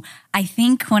 So I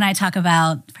think when I talk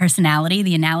about personality,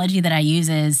 the analogy that I use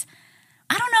is,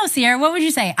 I don't know, Sierra, what would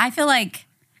you say? I feel like,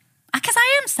 because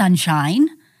I am sunshine,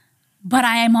 but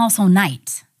I am also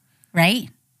night,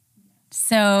 right?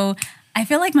 So I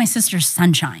feel like my sister's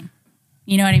sunshine.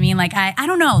 You know what I mean? Like, I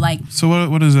don't know, like. So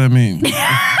what does that mean?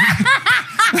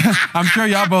 I'm sure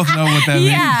y'all both know what that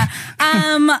means. Yeah.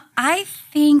 I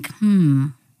think,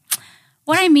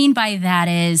 what I mean by that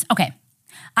is, okay,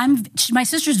 my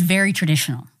sister's very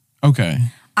traditional. Okay.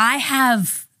 I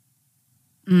have,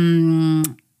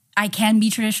 I can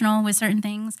be traditional with certain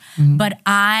things, but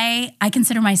I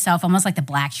consider myself almost like the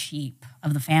black sheep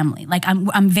of the family. Like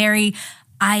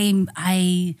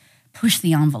I push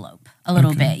the envelope a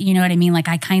little bit. You know what I mean? Like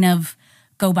I kind of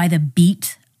go by the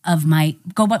beat of what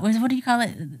do you call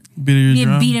it? Beat of your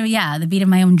drum? The beat of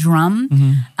my own drum.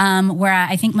 Where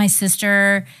I think my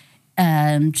sister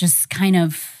just kind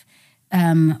of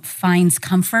finds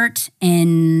comfort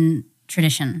in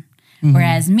tradition.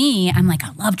 Whereas me, I'm like,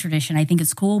 I love tradition. I think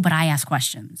it's cool, but I ask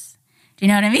questions. Do you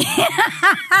know what I mean?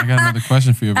 I got another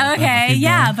question for you about that. Okay,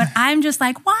 yeah, but I'm just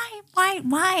like, why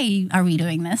why are we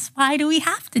doing this? Why do we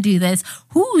have to do this?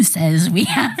 Who says we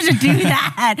have to do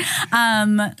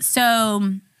that?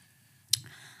 So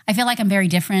I feel like I'm very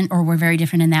different, or we're very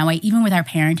different in that way, even with our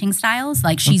parenting styles.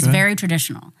 Like she's very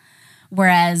traditional,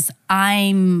 whereas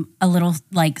I'm a little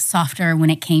like softer when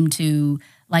it came to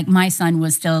like my son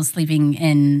was still sleeping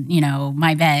in,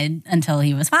 my bed until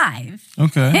he was 5.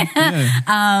 Okay.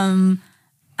 Yeah.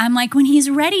 I'm like, when he's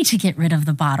ready to get rid of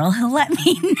the bottle, he'll let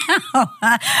me know.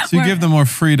 So you give them more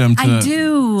freedom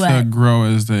to grow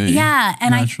as they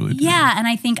naturally do. Yeah, and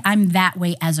I think I'm that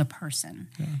way as a person.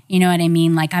 Yeah. You know what I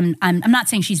mean? Like I'm not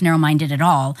saying she's narrow-minded at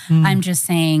all. I'm just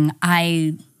saying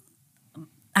I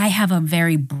have a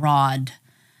very broad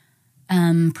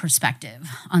perspective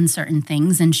on certain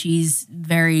things, and she's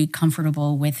very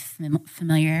comfortable with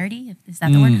familiarity. Is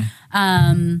that the word?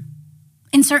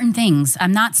 In certain things.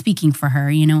 I'm not speaking for her,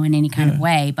 in any kind of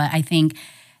way, but I think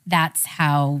that's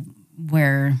how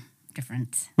we're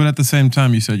different. But at the same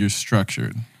time, you said you're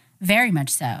structured. Very much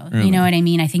so. Really? You know what I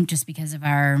mean? I think just because of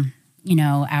our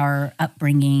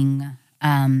upbringing,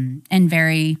 and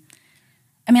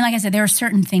like I said, there are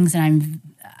certain things that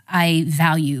I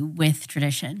value with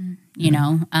tradition,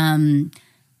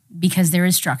 because there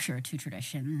is structure to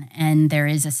tradition, and there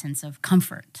is a sense of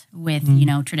comfort with,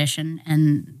 tradition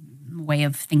and way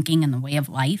of thinking and the way of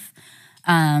life.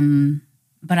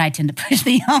 But I tend to push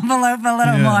the envelope a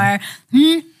little more.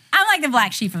 I'm like the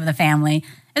black sheep of the family.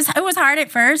 It was hard at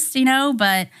first,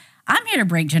 but I'm here to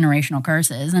break generational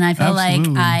curses. And I feel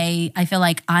I feel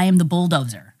like I am the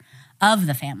bulldozer of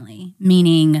the family,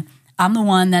 meaning I'm the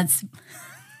one that's,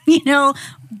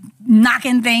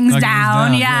 knocking things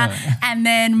down. Yeah. And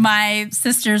then my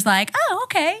sister's like, oh,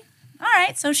 okay. All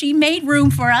right, so she made room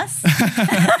for us. You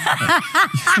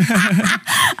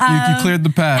cleared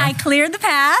the path. I cleared the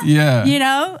path. Yeah.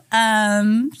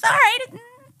 It's all right. It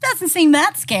doesn't seem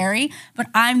that scary, but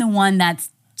I'm the one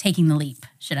that's taking the leap,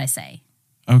 should I say.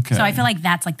 Okay. So I feel like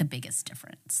that's like the biggest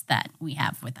difference that we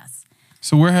have with us.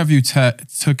 So where have you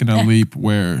taken a leap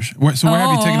where have you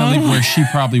taken a leap where she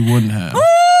probably wouldn't have? Ooh,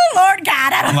 Lord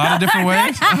God. I don't know. A lot of different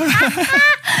ways?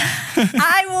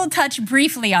 I will touch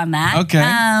briefly on that. Okay.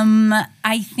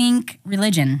 I think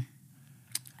religion.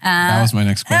 That was my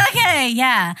next question. Okay,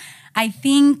 yeah. I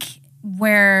think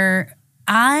where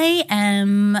I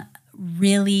am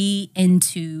really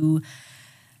into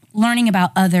learning about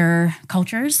other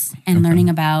cultures and learning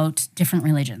about different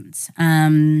religions.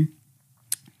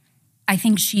 I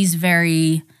think she's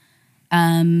very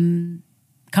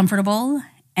comfortable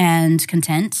and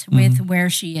content with where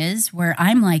she is, where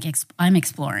I'm like, I'm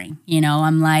exploring,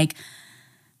 I'm like,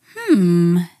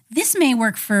 this may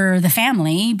work for the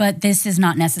family, but this is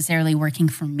not necessarily working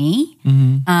for me.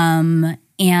 And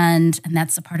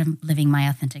that's a part of living my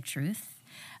authentic truth.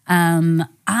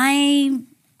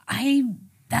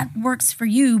 That works for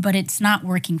you, but it's not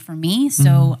working for me.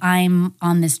 So I'm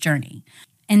on this journey.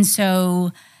 And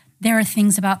so there are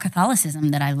things about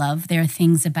Catholicism that I love. There are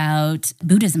things about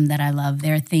Buddhism that I love.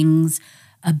 There are things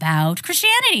about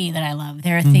Christianity that I love.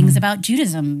 There are things about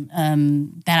Judaism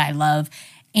that I love.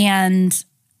 And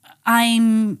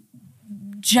I'm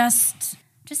just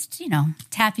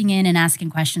tapping in and asking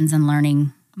questions and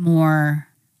learning more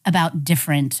about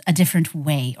a different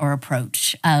way or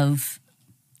approach of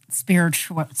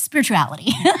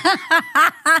spirituality.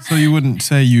 So you wouldn't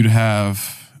say you'd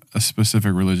have a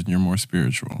specific religion, you're more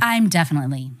spiritual? I'm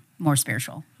definitely more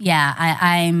spiritual. Yeah,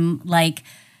 I'm like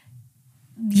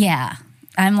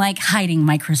hiding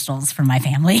my crystals from my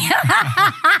family.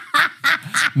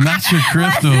 Not your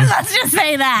crystals. Let's just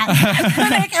say that. When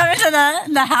they come into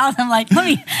the house, I'm like, let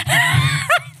me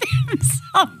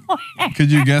somewhere.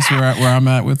 Could you guess where I'm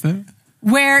at with it?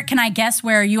 Where can I guess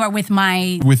where you are with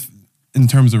in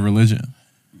terms of religion?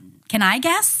 Can I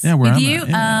guess? Yeah, where with I'm you? At,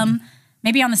 yeah.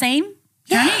 Maybe on the same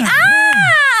journey?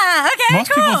 Yeah. Okay,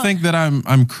 Most people think that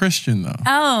I'm Christian though.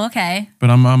 Oh, okay. But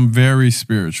I'm very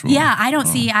spiritual. Yeah, I don't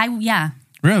see.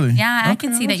 Really? Yeah, I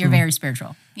can see that you're very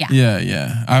spiritual. Yeah.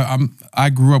 Yeah. I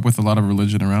grew up with a lot of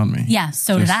religion around me. Yeah,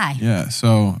 so did I. Yeah,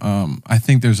 so I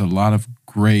think there's a lot of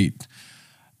great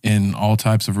in all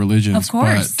types of religions. Of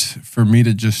course. But for me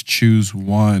to just choose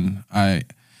one, I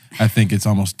think it's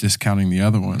almost discounting the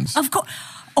other ones. Of course.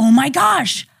 Oh my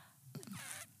gosh.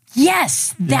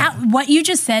 Yes, what you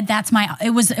just said. That's I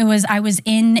was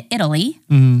in Italy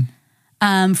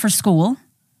for school,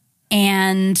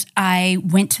 and I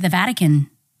went to the Vatican,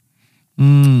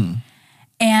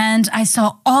 and I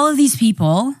saw all of these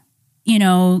people,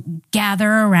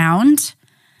 gather around,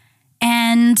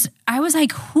 and I was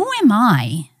like, "Who am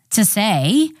I to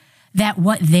say that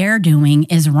what they're doing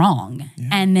is wrong,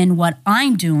 and then what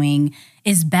I'm doing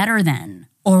is better than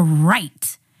or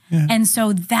right. Yeah. And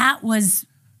so that was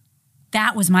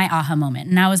my aha moment.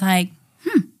 And I was like,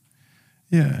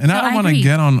 Yeah. And So I don't I want to agree.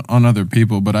 get on other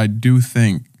people, but I do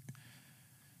think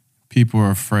people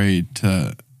are afraid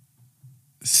to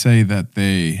say that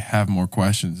they have more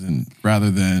questions, and rather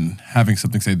than having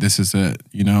something say, this is it,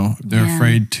 they're Yeah.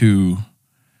 afraid to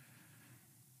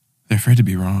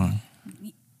be wrong.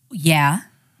 yeah.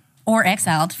 Or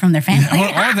exiled from their family.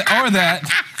 Or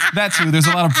that too. There's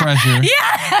a lot of pressure.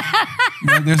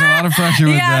 Yeah. There's a lot of pressure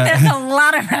with yeah, that. there's a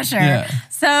lot of pressure. Yeah.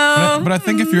 So, But I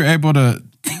think if you're able to,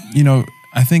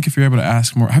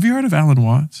 ask more. Have you heard of Alan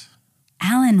Watts?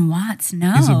 Alan Watts,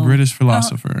 no. He's a British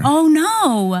philosopher. Oh,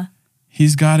 no.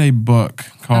 He's got a book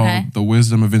called Okay. The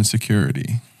Wisdom of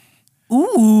Insecurity.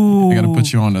 Ooh. I got to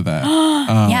put you onto that.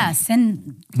 Yeah,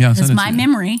 send send this it my to me.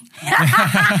 memory.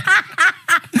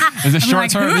 Is it I'm short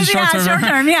like, term? who's- yeah, short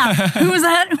term, yeah. Who was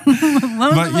that? What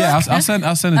was But the yeah, book?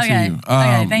 I'll send it Okay. to you.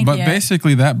 Okay, thank but you.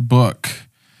 basically, that book,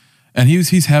 and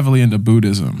he's heavily into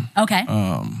Buddhism. Okay.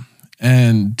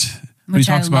 And but Which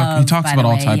he talks I about love, by the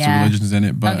all way, types yeah. of religions in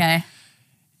it. But Okay.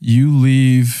 you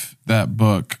leave that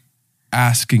book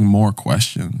asking more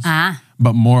questions,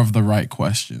 but more of the right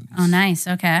questions. Oh, nice.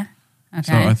 Okay.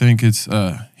 So I think it's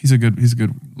he's a good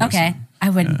Okay.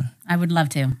 listen. I would love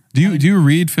to. Do you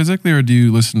read physically or do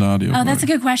you listen to audio? Oh, that's a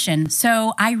good question.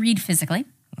 So I read physically.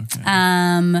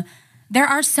 Okay. There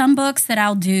are some books that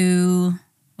I'll do,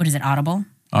 what is it, Audible?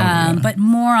 Yeah. But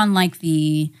more on like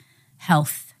the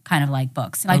health kind of like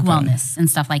books, like Okay. wellness and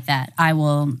stuff like that. I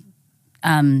will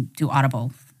do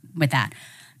Audible with that.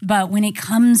 But when it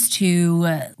comes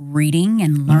to reading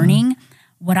and learning,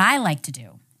 what I like to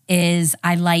do is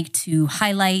I like to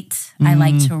highlight, I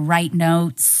like to write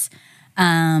notes,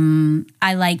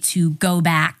 I like to go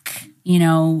back,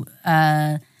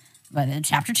 whether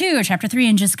chapter 2 or chapter 3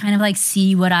 and just kind of like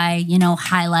see what I,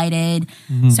 highlighted.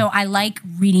 So I like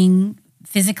reading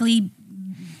physically.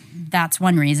 That's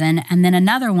one reason. And then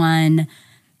another one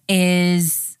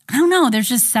is, I don't know, there's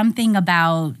just something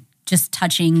about just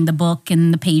touching the book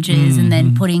and the pages and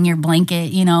then putting your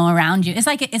blanket, around you. It's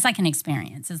like an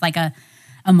experience. It's like a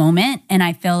moment. And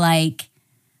I feel like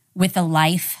with the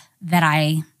life that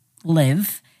I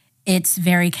live, it's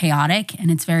very chaotic and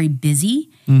it's very busy.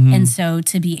 And so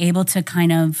to be able to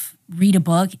kind of read a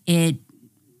book, it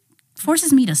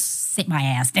forces me to sit my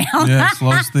ass down. Yeah, it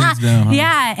slows things down. Huh?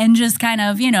 Yeah, and just kind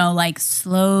of, like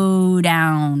slow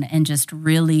down and just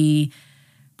really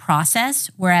process.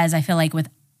 Whereas I feel like with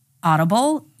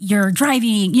Audible, you're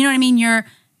driving, you know what I mean? You're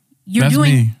That's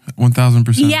doing me,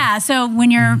 1,000%. Yeah, so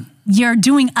when you're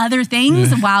doing other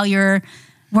things while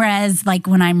whereas like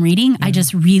when I'm reading, I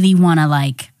just really want to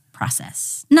like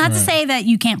process. Not to say that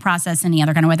you can't process any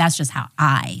other kind of way. That's just how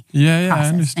I I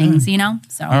process understand.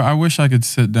 things, So I wish I could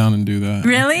sit down and do that.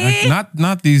 Really?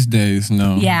 Not these days,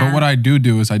 no. Yeah. But what I do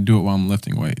is I do it while I'm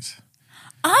lifting weights.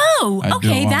 Oh, I do okay,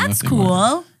 it while I'm that's lifting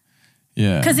cool. weights.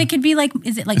 Yeah. Because it could be like,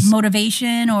 is it like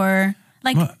motivation or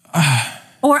like,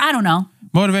 or I don't know.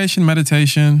 Motivation,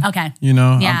 meditation. Okay.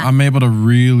 I'm able to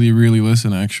really, really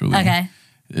listen, actually. Okay.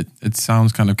 It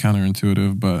sounds kind of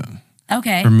counterintuitive, but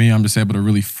Okay. for me, I'm just able to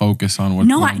really focus on what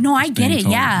No, what I is get being it.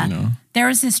 told, Yeah. There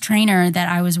was this trainer that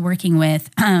I was working with,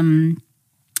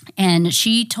 and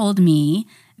she told me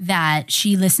that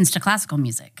she listens to classical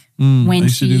music when I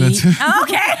used to do that too.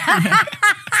 Okay. I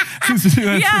used to do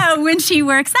that too. Yeah, when she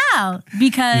works out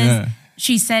because Yeah.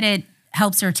 she said it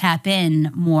helps her tap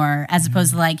in more as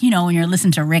opposed to like, when you're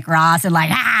listening to Rick Ross and like,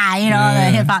 the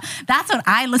hip hop. That's what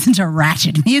I listen to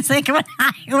ratchet music when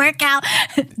I work out.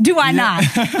 Do I not?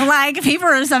 Like people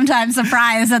are sometimes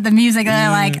surprised at the music that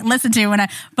I like listen to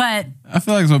but I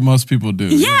feel like it's what most people do.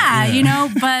 so I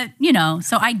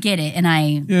get it and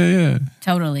I Yeah.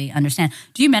 totally understand.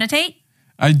 Do you meditate?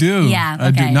 I do. Yeah,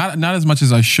 I do. okay. Not as much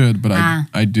as I should, but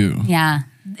I do. Yeah.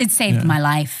 It saved my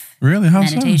life. Really? How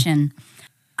so? Meditation.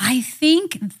 I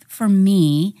think for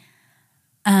me,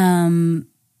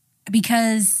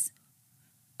 because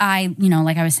I,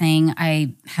 like I was saying,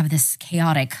 I have this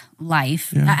chaotic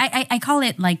life. Yeah. I call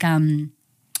it like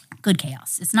good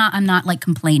chaos. I'm not like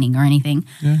complaining or anything.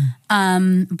 Yeah.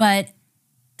 But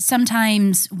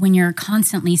sometimes when you're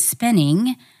constantly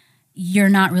spinning, you're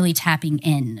not really tapping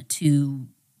in to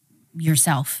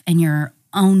yourself and your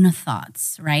own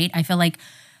thoughts, right? I feel like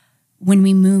when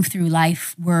we move through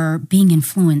life, we're being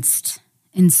influenced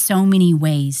in so many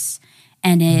ways.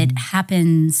 And it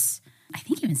happens, I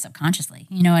think even subconsciously.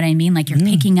 You know what I mean? Like you're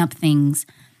picking up things.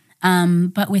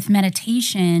 But with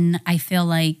meditation, I feel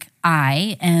like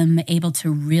I am able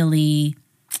to really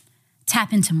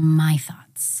tap into my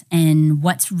thoughts and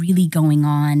what's really going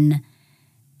on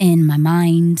in my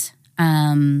mind.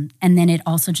 And then it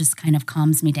also just kind of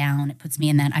calms me down. It puts me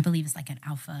in that, I believe it's like an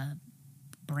alpha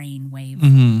brain wave,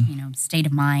 state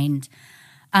of mind.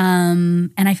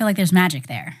 And I feel like there's magic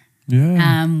there.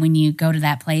 Yeah. When you go to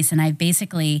that place. And I've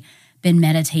basically been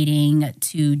meditating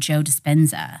to Joe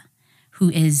Dispenza, who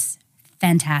is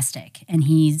fantastic. And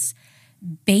he's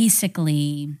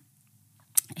basically,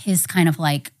 his kind of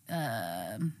like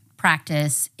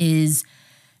practice is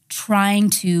trying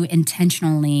to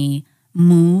intentionally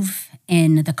move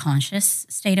in the conscious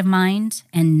state of mind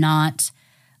and not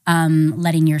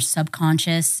letting your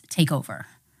subconscious take over.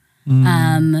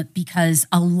 Because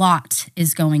a lot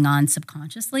is going on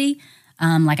subconsciously.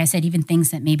 Like I said, even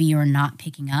things that maybe you're not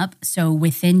picking up. So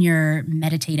within your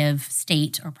meditative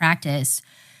state or practice,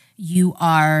 you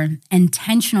are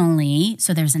intentionally,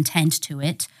 so there's intent to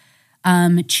it,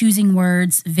 choosing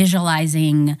words,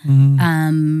 visualizing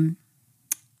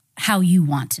how you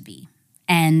want to be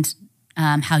and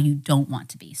how you don't want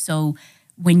to be. So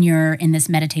when you're in this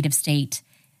meditative state,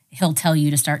 he'll tell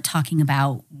you to start talking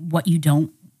about what you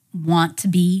don't want to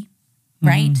be,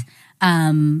 right?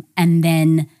 And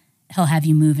then he'll have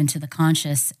you move into the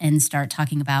conscious and start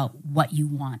talking about what you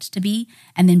want to be.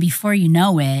 And then before you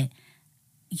know it,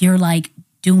 you're like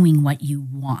doing what you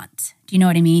want. Do you know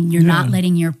what I mean? You're not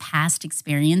letting your past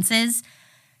experiences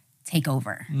take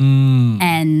over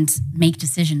and make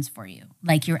decisions for you.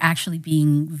 Like you're actually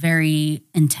being very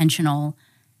intentional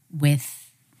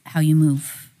with how you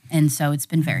move. And so it's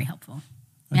been very helpful.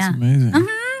 That's amazing.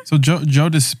 So Joe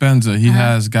Dispenza, he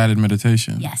has guided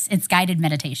meditation. Yes, it's guided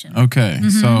meditation. Okay,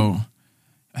 so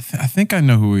I think I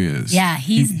know who he is. Yeah,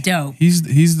 he's dope.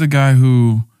 He's the guy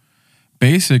who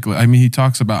basically, I mean, he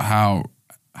talks about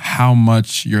how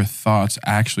much your thoughts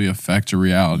actually affect your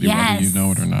reality, whether you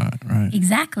know it or not, right?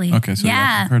 Exactly. Okay, so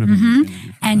yeah. I've heard of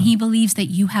him. And he believes that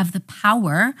you have the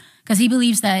power, because he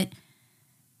believes that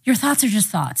your thoughts are just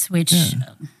thoughts, which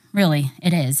really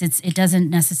it is. It doesn't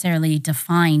necessarily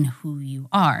define who you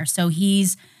are. So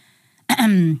he's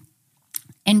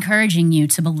encouraging you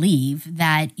to believe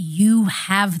that you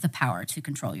have the power to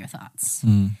control your thoughts.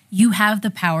 You have the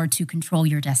power to control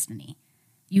your destiny.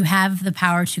 You have the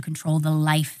power to control the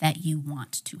life that you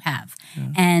want to have.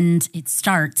 And it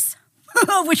starts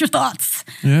with your thoughts.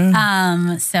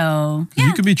 Yeah. So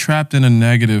you could be trapped in a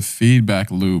negative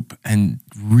feedback loop and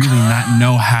really not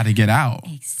know how to get out.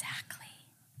 Exactly.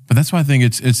 But that's why I think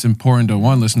it's important to,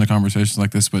 one, listen to conversations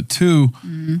like this, but two,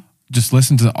 just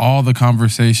listen to all the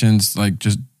conversations like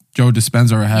just Joe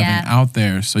Dispenza are having out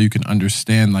there so you can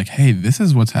understand like, hey, this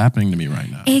is what's happening to me right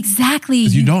now. Exactly.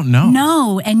 Because you don't know.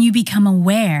 No, and you become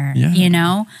aware, Yeah. you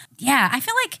know? Yeah, I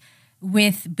feel like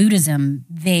with Buddhism,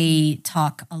 they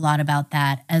talk a lot about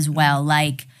that as well.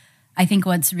 Like, I think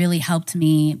what's really helped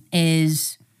me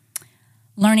is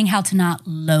learning how to not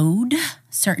load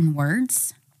certain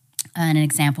words. And an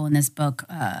example in this book,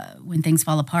 When Things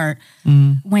Fall Apart,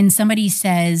 when somebody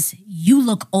says, you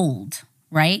look old,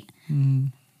 right?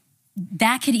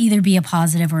 That could either be a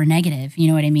positive or a negative, you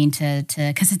know what I mean?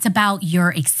 Because it's about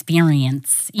your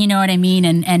experience, you know what I mean?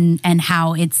 And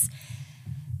how it's,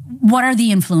 what are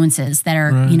the influences that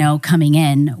are, you know, coming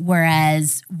in?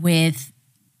 Whereas with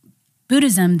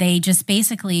Buddhism, they just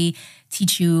basically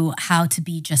teach you how to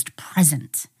be just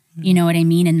present, you know what I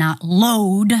mean? And not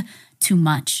load too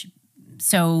much.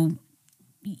 So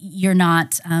you're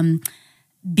not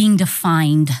being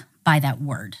defined by that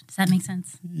word. Does that make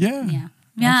sense? Yeah. Yeah.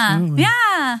 Absolutely.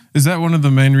 Yeah. Is that one of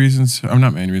the main reasons?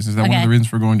 Not main reasons. Is that one of the reasons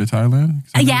for going to Thailand?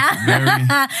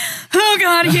 Yeah. Oh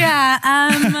God. Yeah.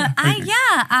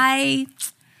 I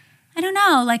don't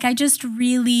know. Like I just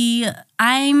really, like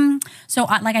I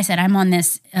said, I'm on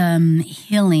this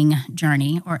healing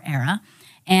journey or era.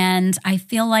 And I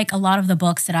feel like a lot of the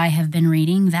books that I have been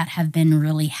reading that have been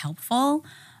really helpful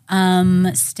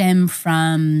stem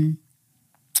from,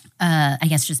 I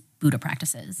guess, just Buddha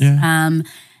practices. Yeah.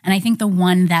 And I think the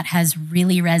one that has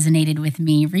really resonated with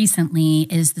me recently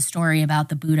is the story about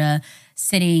the Buddha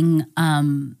sitting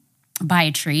by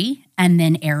a tree and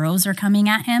then arrows are coming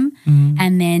at him.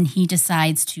 And then he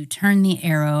decides to turn the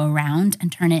arrow around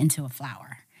and turn it into a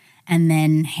flower. And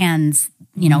then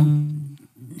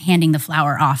handing the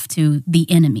flower off to the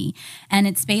enemy. And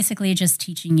it's basically just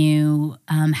teaching you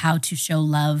how to show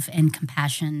love and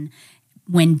compassion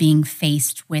when being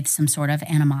faced with some sort of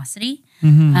animosity.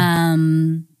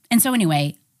 And so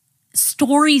anyway,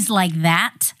 stories like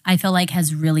that, I feel like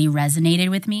has really resonated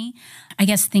with me. I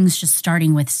guess things just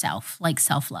starting with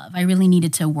self-love. I really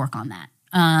needed to work on that.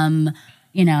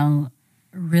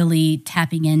 Really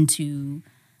tapping into,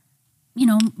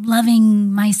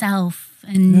 loving myself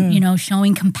and,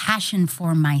 showing compassion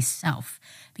for myself.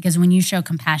 Because when you show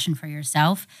compassion for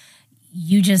yourself,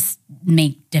 you just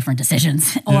make different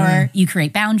decisions or you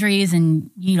create boundaries and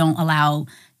you don't allow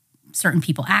certain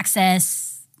people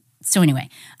access. So anyway,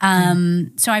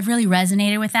 so I've really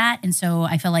resonated with that. And so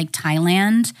I feel like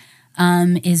Thailand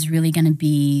is really going to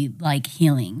be like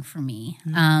healing for me.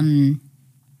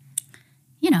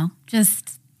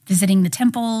 Just visiting the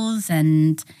temples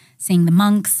and seeing the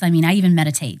monks. I mean, I even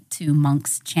meditate to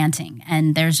monks chanting,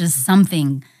 and there's just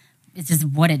something. It's just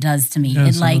what it does to me. Yeah,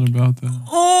 it like, about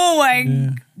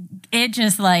that. It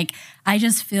just like I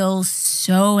just feel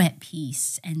so at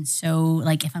peace, and so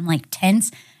like if I'm like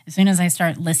tense, as soon as I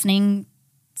start listening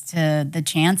to the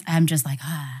chants, I'm just like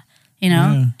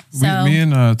Yeah. So Me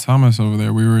and Thomas over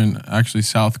there, we were in actually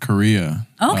South Korea.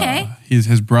 Okay.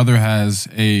 His brother has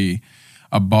a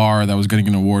bar that was getting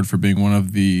an award for being one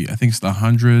of the, I think it's the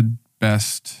 100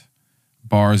 best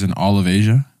bars in all of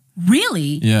Asia.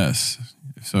 Really? Yes.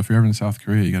 So if you're ever in South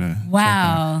Korea, you gotta check it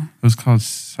Wow. out. It was called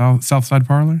Southside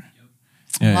Parlor.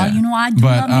 Yeah, Well, you know, I do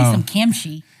love me some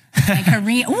kimchi. And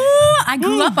Korean. Ooh, I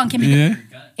grew up on kimchi. Yeah.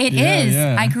 It is.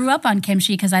 Yeah. I grew up on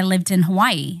kimchi because I lived in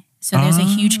Hawaii. So there's a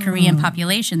huge Korean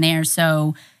population there.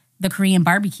 So the Korean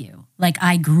barbecue, like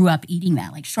I grew up eating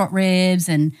that, like short ribs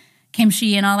and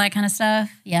kimchi and all that kind of stuff.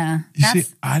 Yeah. You see,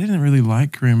 I didn't really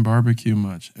like Korean barbecue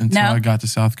much until No? I got to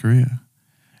South Korea.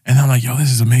 And I'm like, yo, this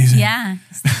is amazing. Yeah.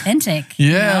 It's authentic.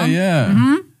 Yeah, you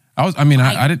know?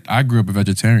 yeah. I grew up a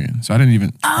vegetarian, so I didn't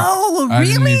even. Oh, I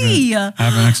really? haven't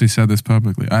actually said this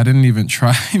publicly. I didn't even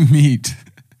try meat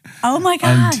Oh my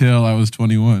God. until I was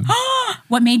 21.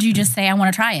 What made you just say, I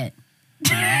want to try it?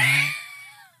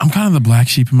 I'm kind of the black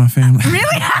sheep in my family.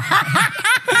 Really?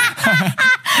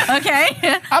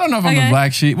 Okay. I don't know if I'm the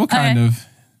black sheep. What kind of?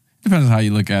 Depends on how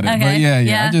you look at it. Okay,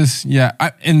 But yeah.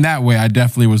 In that way, I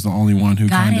definitely was the only one who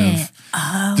Got kind it.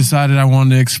 of decided I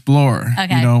wanted to explore.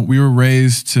 Okay. You know, we were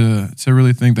raised to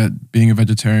really think that being a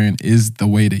vegetarian is the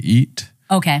way to eat.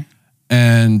 Okay.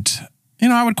 And, you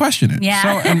know, I would question it. Yeah.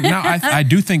 So, and now I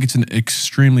do think it's an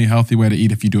extremely healthy way to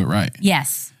eat if you do it right.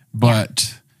 Yes.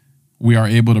 But we are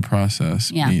able to process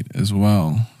Yeah. meat as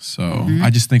well. So I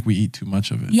just think we eat too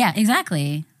much of it. Yeah,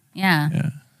 exactly. Yeah. Yeah.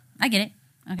 I get it.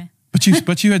 Okay.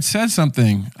 But you had said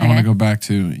something I want to go back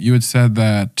to. You had said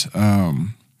that,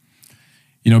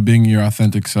 you know, being your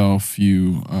authentic self,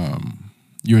 you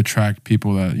attract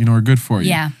people that, you know, are good for you.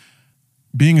 Yeah.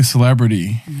 Being a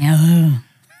celebrity, Yeah.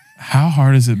 how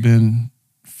hard has it been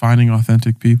finding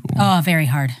authentic people? Oh, very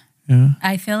hard. Yeah.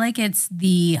 I feel like it's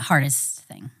the hardest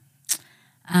thing.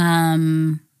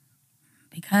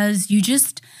 Because you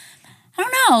just, I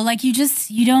don't know, like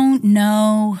you don't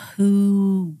know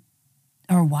who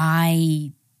or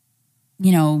why,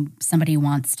 you know, somebody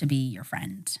wants to be your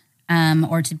friend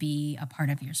or to be a part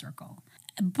of your circle.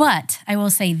 But I will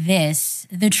say this,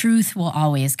 the truth will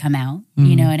always come out.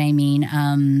 You know what I mean?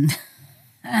 And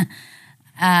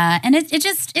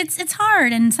it's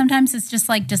hard. And sometimes it's just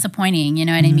like disappointing, you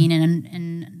know what I mean? And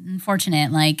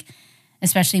unfortunate, like,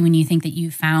 especially when you think that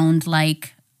you found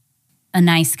like a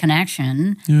nice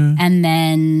connection and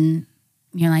then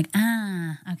you're like,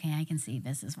 okay, I can see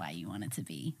this is why you want it to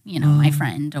be, you know, my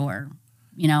friend or,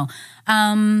 you know.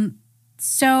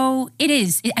 So it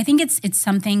is. I think it's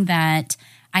something that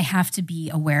I have to be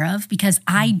aware of because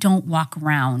I don't walk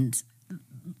around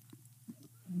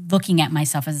looking at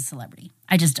myself as a celebrity.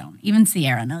 I just don't. Even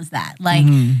Sierra knows that. Like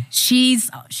she's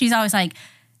always like,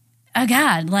 oh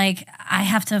God, like I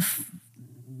have to...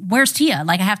 where's Tia?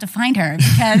 Like I have to find her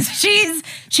because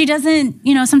she doesn't,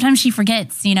 you know, sometimes she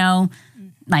forgets, you know,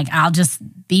 like I'll just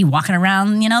be walking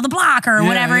around, you know, the block or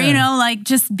whatever, you know, like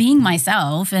just being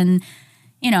myself. And,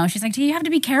 you know, she's like, Tia, you have to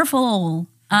be careful.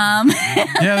 Yeah,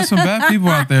 there's some bad people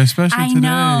out there, especially today.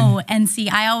 I know. And see,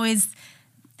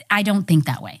 I don't think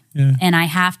that way. Yeah. And I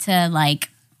have to like,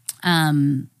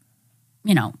 you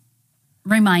know,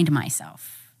 remind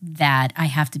myself that I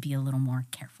have to be a little more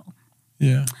careful.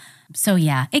 Yeah. So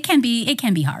yeah, it can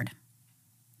be hard.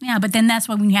 Yeah, but then that's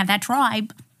when you have that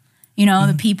tribe, you know,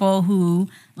 the people who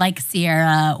like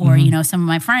Sierra or, you know, some of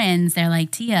my friends, they're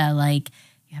like, Tia, like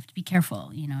you have to be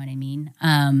careful, you know what I mean?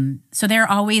 So they're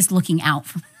always looking out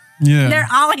for me. Yeah. They're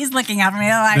always looking out for me.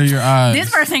 They're like, They're your eyes.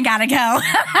 this person gotta go.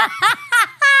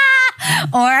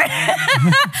 Or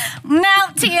no,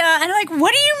 Tia. And I'm like,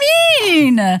 what do you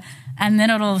mean? And then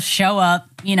it'll show up,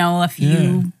 you know, a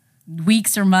few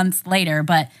weeks or months later.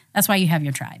 But that's why you have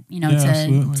your tribe, you know,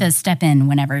 to step in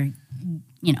whenever,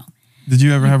 you know. Did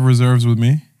you ever have reserves with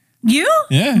me? You?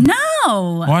 Yeah.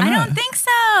 No. Why not? I don't think so.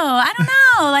 I don't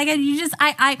know. Like you just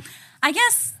I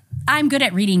guess I'm good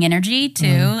at reading energy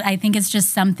too. I think it's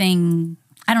just something,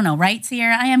 I don't know, right,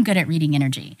 Sierra? I am good at reading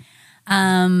energy.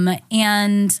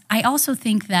 And I also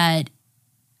think that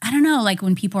I don't know, like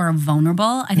when people are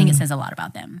vulnerable, I think it says a lot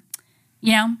about them,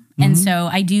 you know? And so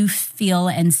I do feel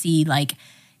and see like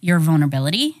your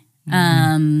vulnerability,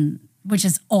 which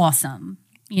is awesome.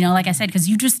 You know, like I said, because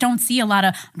you just don't see a lot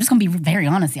of, I'm just going to be very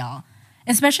honest, y'all.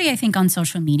 Especially, I think, on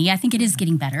social media. I think it is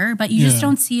getting better, but you just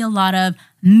don't see a lot of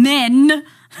men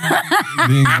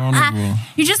being vulnerable.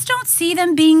 You just don't see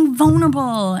them being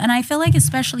vulnerable. And I feel like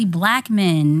especially Black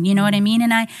men, you know what I mean?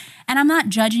 And I'm not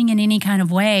judging in any kind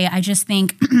of way. I just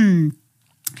think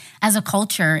as a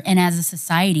culture and as a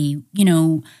society, you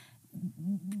know,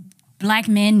 Black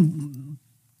men,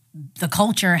 the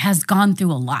culture has gone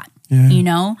through a lot, you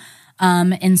know?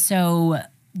 And so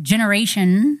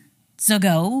generations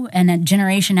ago and a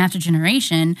generation after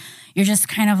generation, you're just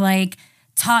kind of like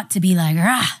taught to be like,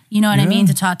 you know what I mean?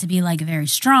 To taught to be like very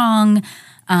strong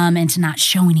and to not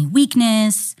show any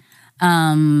weakness,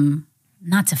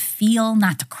 not to feel,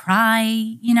 not to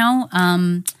cry, you know? I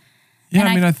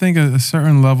mean, I think a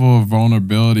certain level of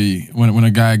vulnerability, when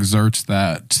a guy exerts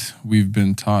that, we've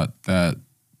been taught that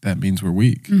means we're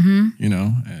weak, you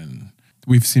know? And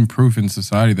we've seen proof in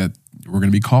society that we're going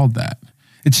to be called that.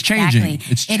 It's changing.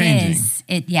 Exactly. It's changing.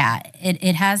 It is.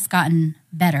 It has gotten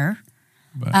better.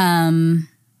 But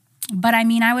I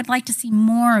mean, I would like to see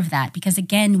more of that because,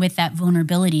 again, with that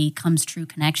vulnerability comes true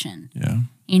connection. Yeah.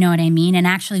 You know what I mean? And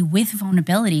actually, with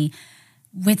vulnerability,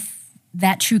 with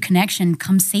that true connection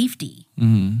comes safety.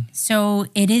 So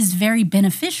it is very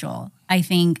beneficial, I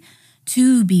think,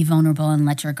 to be vulnerable and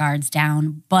let your guards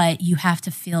down, but you have to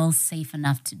feel safe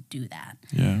enough to do that.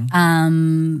 Yeah.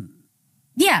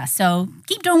 Yeah, so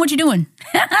keep doing what you're doing.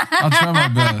 I'll try my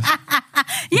best.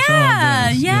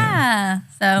 Yeah.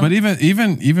 So, but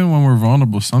even when we're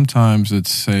vulnerable, sometimes it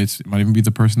might even be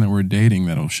the person that we're dating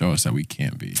that'll show us that we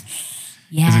can't be.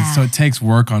 Yeah. So it takes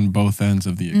work on both ends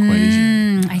of the equation.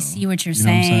 You know? I see what you're You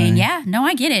know what I'm saying. saying? Yeah, no,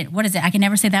 I get it. What is it? I can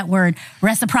never say that word.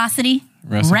 Reciprocity.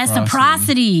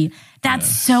 That's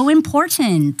so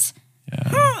important.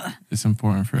 Yeah. It's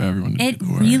important for everyone to It do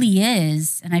the work. really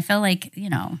is. And I feel like, you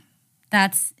know,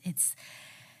 it's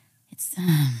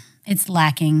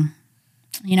lacking,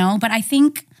 you know, but I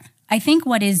think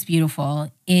what is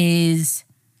beautiful is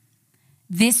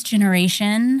this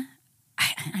generation.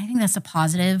 I think that's a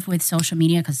positive with social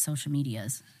media because social media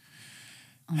is,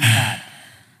 oh my God.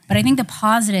 But I think the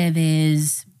positive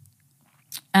is,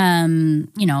 you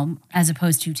know, as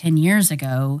opposed to 10 years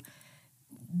ago,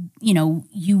 you know,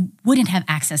 you wouldn't have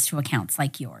access to accounts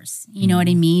like yours. You know what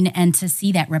I mean? And to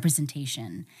see that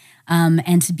representation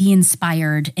and to be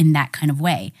inspired in that kind of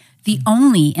way. The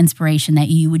only inspiration that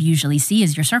you would usually see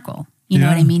is your circle. You know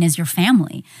what I mean? Is your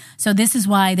family. So this is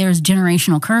why there's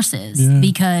generational curses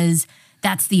because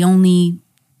that's the only,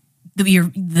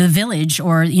 the village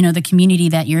or, you know, the community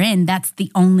that you're in, that's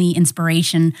the only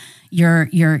inspiration you're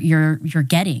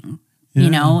getting, you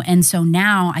know? And so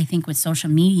now I think with social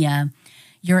media,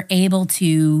 you're able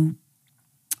to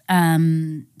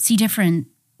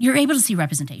you're able to see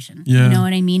representation. You know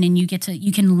what I mean? And you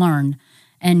can learn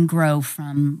and grow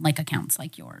from like accounts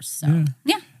like yours. So,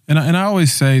 yeah. And I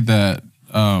always say that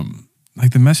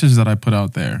like the message that I put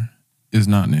out there is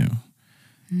not new.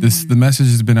 The message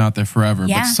has been out there forever.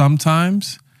 Yeah. But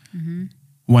sometimes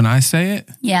when I say it,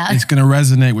 it's going to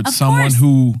resonate with Of someone course.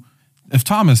 who, if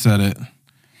Thomas said it,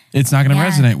 it's not going to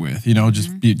resonate with, you know,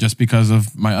 just because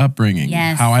of my upbringing,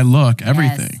 how I look,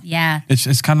 everything.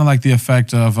 It's kind of like the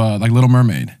effect of like Little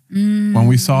Mermaid. When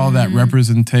we saw that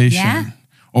representation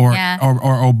or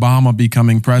Obama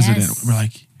becoming president, we're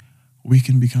like, we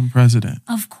can become president.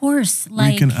 Of course.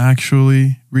 We can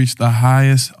actually reach the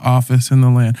highest office in the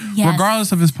land,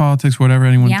 regardless of his politics, whatever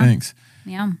anyone thinks.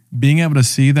 Yeah. Being able to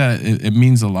see that, it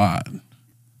means a lot.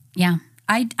 Yeah.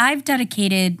 I've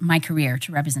dedicated my career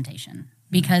to representation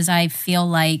because I feel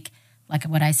like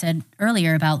what I said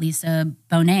earlier about Lisa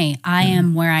Bonet, I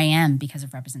am where I am because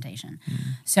of representation.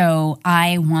 So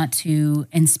I want to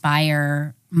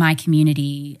inspire my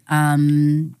community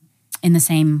in the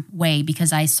same way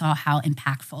because I saw how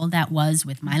impactful that was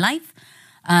with my life.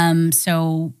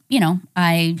 So, you know,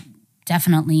 I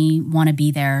definitely want to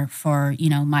be there for, you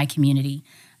know, my community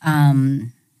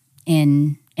in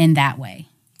that way,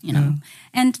 you know.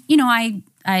 And, you know, I'm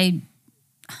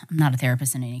not a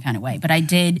therapist in any kind of way, but I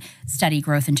did study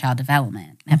growth and child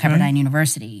development at Pepperdine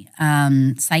University,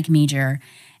 psych major.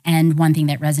 And one thing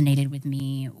that resonated with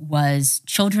me was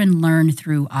children learn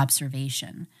through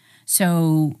observation.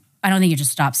 So I don't think it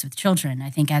just stops with children. I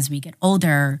think as we get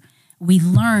older, we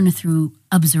learn through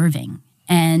observing.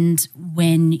 And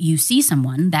when you see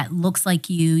someone that looks like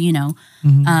you, you know,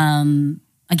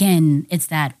 again, it's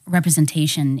that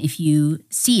representation. If you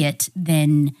see it,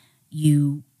 then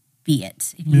you be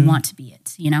it, if you want to be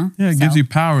it, you know? Yeah, it gives you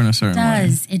power in a certain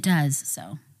way. It does.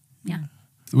 So, yeah.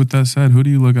 With that said, who do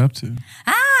you look up to?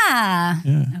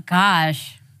 Oh,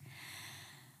 gosh.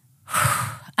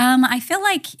 I feel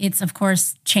like it's, of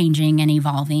course, changing and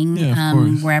evolving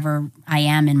wherever I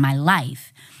am in my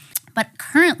life. But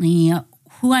currently,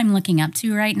 who I'm looking up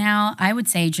to right now, I would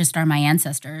say just are my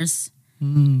ancestors.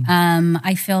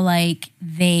 I feel like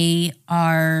they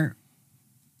are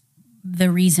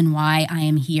the reason why I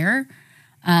am here.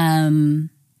 I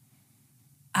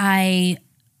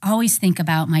always think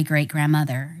about my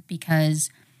great-grandmother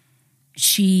because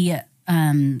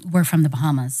we're from the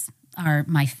Bahamas.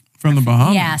 From the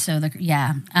Bahamas? Yeah, so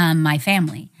my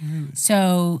family. Really?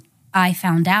 So I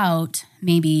found out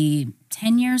maybe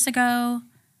 10 years ago,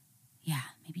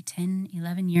 maybe 10,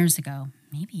 11 years ago,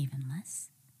 maybe even less.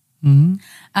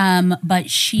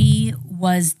 But she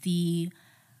was the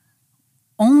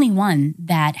only one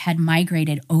that had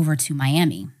migrated over to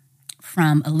Miami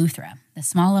from Eleuthera, the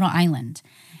small little island.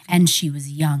 And she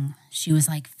was young. She was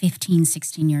like 15,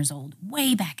 16 years old,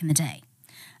 way back in the day.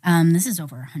 This is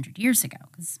over 100 years ago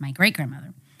because it's my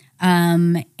great-grandmother.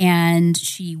 And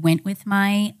she went with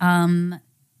my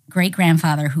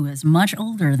great-grandfather, who is much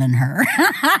older than her.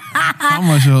 How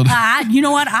much older? You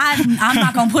know what? I'm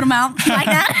not going to put him out like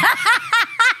that.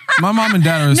 My mom and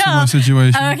dad are in a similar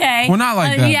situation. Okay. Well, not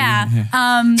like that.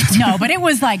 No, but it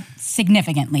was like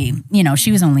significantly,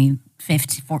 she was only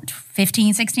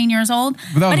 15, 16 years old.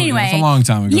 But anyway, it's a long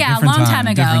time ago. Yeah, different a long time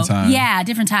ago. Different time. Yeah,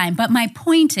 different time. But my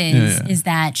point is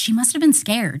that she must have been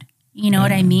scared. You know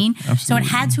what I mean? Absolutely. So it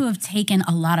had to have taken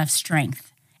a lot of strength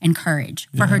and courage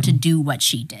for her to do what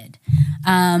she did.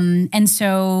 And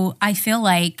so I feel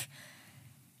like,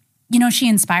 she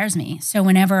inspires me. So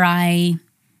whenever I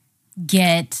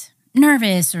get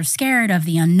nervous or scared of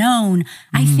the unknown,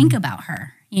 I think about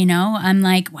her. I'm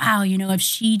like, wow, if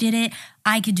she did it,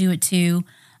 I could do it too.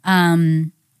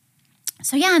 And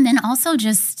then also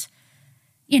just,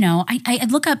 I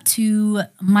look up to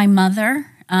my mother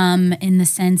in the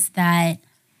sense that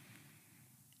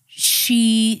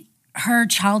her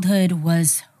childhood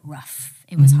was rough.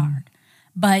 It was hard.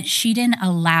 But she didn't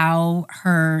allow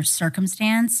her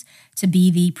circumstance to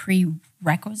be the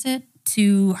prerequisite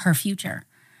to her future.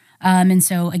 And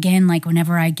so again, like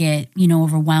whenever I get,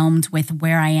 overwhelmed with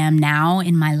where I am now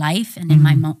in my life and in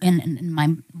my in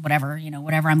my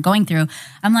whatever I'm going through,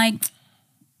 I'm like,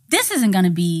 this isn't going to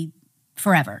be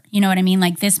forever. You know what I mean?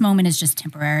 Like this moment is just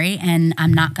temporary, and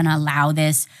I'm not going to allow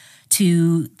this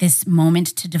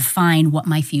moment to define what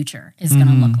my future is going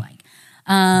to look like.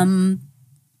 And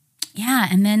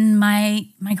then my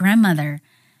grandmother,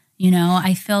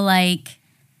 I feel like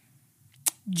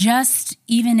just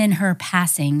even in her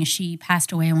passing, she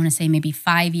passed away, I want to say maybe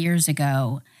 5 years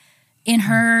ago. In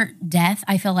her death,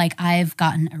 I feel like I've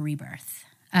gotten a rebirth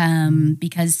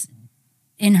because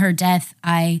in her death,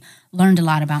 I learned a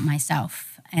lot about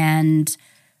myself. And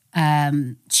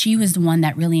she was the one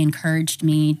that really encouraged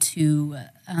me to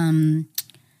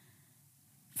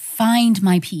find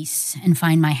my peace and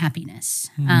find my happiness.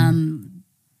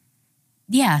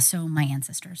 So my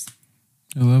ancestors.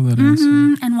 I love that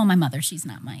answer. And my mother, she's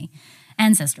not my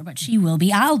ancestor, but she will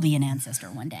be. I'll be an ancestor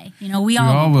one day. We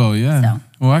all will, yeah. So.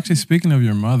 Well, actually, speaking of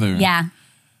your mother, yeah,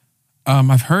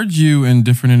 I've heard you in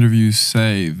different interviews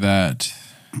say that.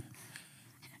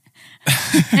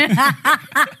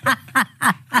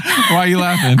 Why are you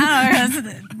laughing?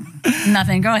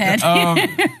 Nothing. Go ahead.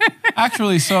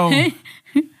 Actually, so.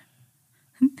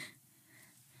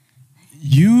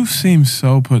 You seem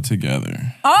so put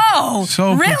together. Oh,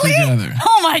 so really? Put together.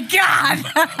 Oh my God.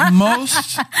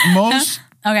 most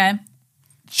okay.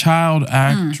 child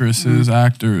actresses,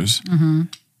 actors,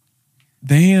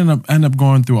 they end up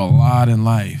going through a lot in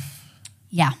life.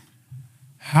 Yeah.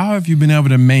 How have you been able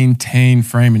to maintain,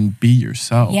 frame, and be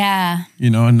yourself? Yeah.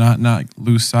 And not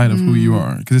lose sight of who you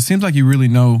are? Because it seems like you really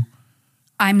know.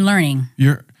 I'm learning.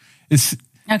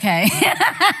 Okay.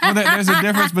 Well, there's a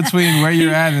difference between where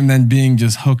you're at and then being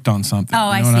just hooked on something.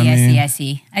 Oh, you know I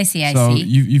see. So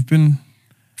you've been,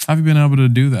 how have you been able to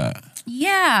do that?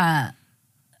 Yeah.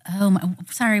 Oh,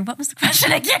 sorry. What was the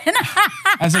question again?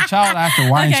 As a child actor,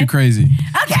 why aren't you crazy?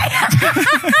 Okay.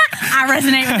 I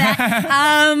resonate with that.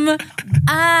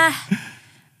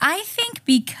 I think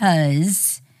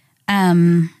because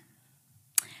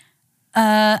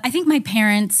I think my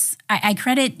parents, I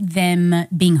credit them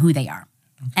being who they are.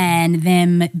 Okay. And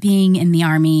them being in the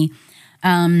Army,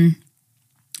 I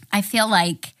feel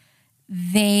like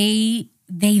they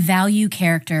value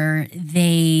character.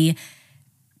 They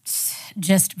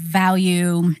just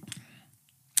value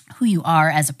who you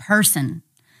are as a person,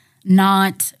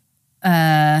 not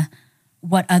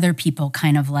what other people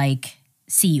kind of like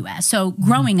see you as. So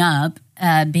growing up,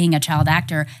 being a child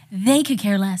actor, they could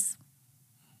care less.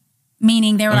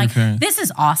 Meaning they were like, this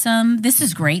is awesome. This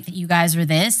is great that you guys are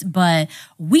this, but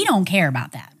we don't care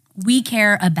about that. We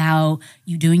care about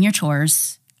you doing your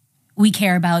chores. We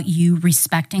care about you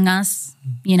respecting us,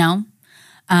 you know.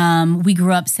 We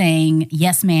grew up saying,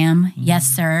 yes, ma'am, yes,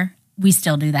 sir. We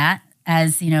still do that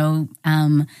as, you know,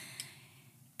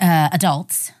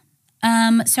 adults.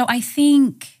 So I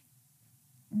think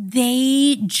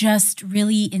they just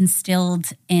really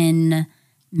instilled in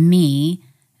me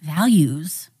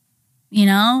values, you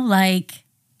know, like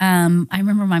I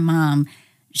remember my mom,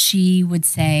 she would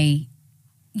say,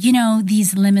 you know,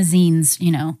 these limousines,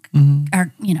 you know,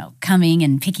 are, you know, coming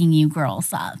and picking you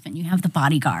girls up and you have the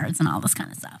bodyguards and all this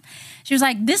kind of stuff. She was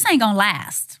like, this ain't gonna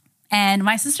last. And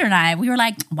my sister and I, we were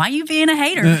like, why you being a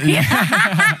hater?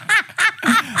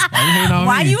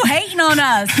 Why you hating on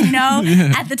us, you know,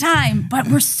 at the time? But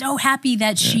we're so happy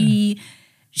that she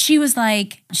was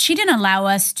like, she didn't allow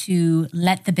us to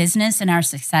let the business and our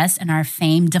success and our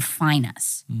fame define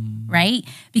us, right?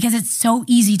 Because it's so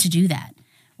easy to do that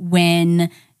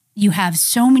when you have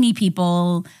so many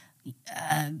people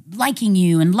liking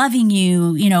you and loving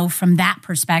you, you know, from that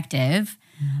perspective.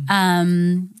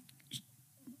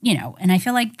 You know, and I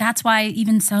feel like that's why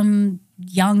even some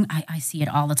young, I see it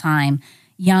all the time,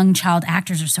 young child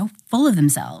actors are so full of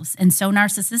themselves and so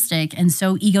narcissistic and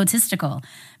so egotistical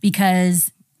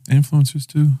because... Influencers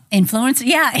too. Influence,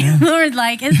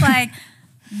 like, it's like,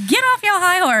 get off your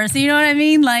high horse, you know what I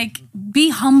mean? Like, be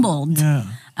humbled. Yeah.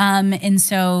 And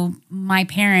so my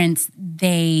parents,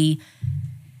 they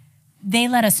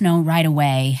let us know right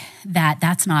away that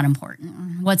that's not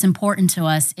important. What's important to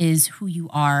us is who you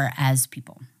are as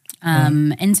people.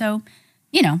 And so,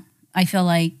 you know, I feel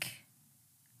like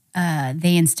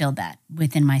they instilled that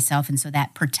within myself. And so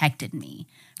that protected me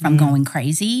from going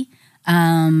crazy.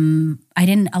 I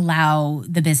didn't allow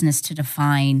the business to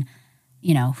define,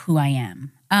 you know, who I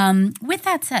am. With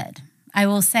that said, I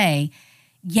will say,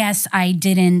 yes, I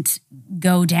didn't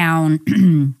go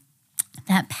down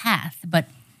that path, but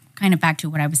kind of back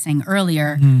to what I was saying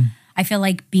earlier, I feel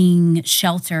like being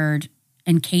sheltered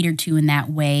and catered to in that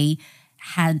way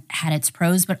had its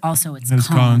pros, but also its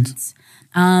cons.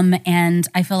 And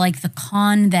I feel like the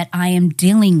con that I am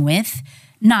dealing with,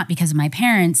 not because of my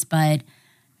parents, but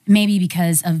maybe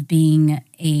because of being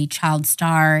a child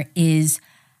star, is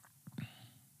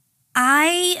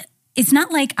it's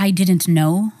not like I didn't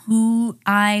know who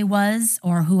I was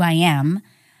or who I am.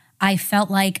 I felt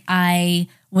like I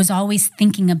was always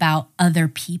thinking about other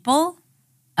people.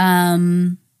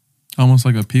 Almost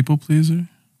like a people pleaser?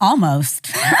 Almost.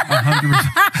 100%.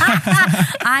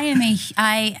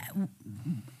 I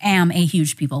am a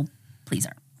huge people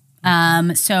pleaser.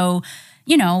 So,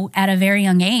 you know, at a very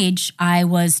young age, I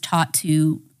was taught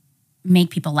to make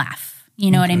people laugh. You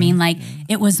know what I mean? Like,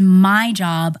 it was my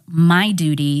job, my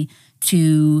duty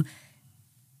to,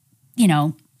 you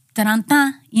know, put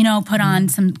on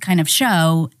some kind of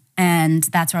show. And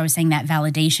that's where I was saying that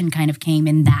validation kind of came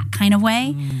in that kind of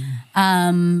way.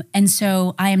 And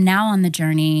so I am now on the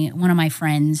journey. One of my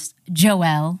friends,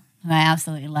 Joel, who I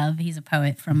absolutely love, he's a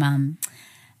poet from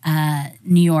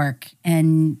New York,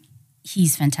 and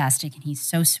he's fantastic and he's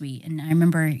so sweet. And I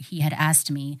remember he had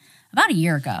asked me about a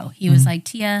year ago, he was like,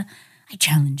 Tia, I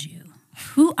challenge you.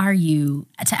 Who are you,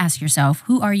 to ask yourself,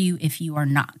 who are you if you are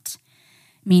not?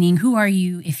 Meaning, who are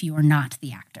you if you are not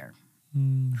the actor?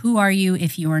 Who are you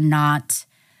if you are not,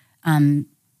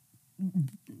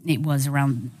 it was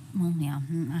around, well, yeah,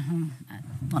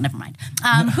 well, never mind.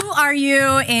 Who are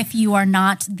you if you are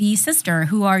not the sister?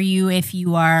 Who are you if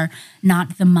you are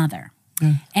not the mother?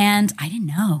 And I didn't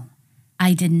know.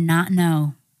 I did not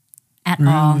know at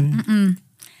all.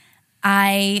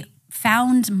 I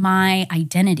found my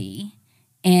identity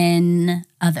in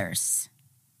others,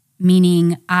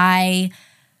 meaning I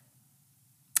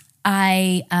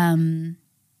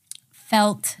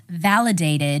felt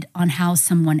validated on how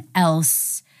someone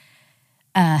else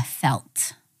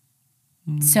felt.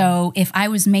 So if I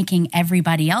was making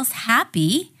everybody else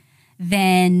happy,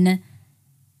 then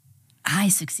I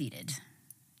succeeded.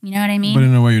 You know what I mean? But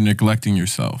in a way, you're neglecting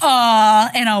yourself.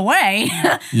 In a way.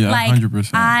 Yeah, like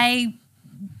 100%.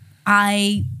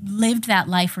 I lived that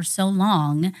life for so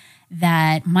long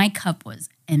that my cup was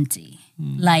empty,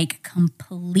 like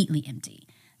completely empty.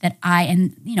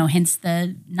 And you know, hence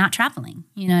the not traveling.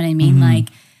 You know what I mean? Like,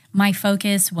 my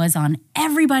focus was on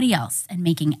everybody else and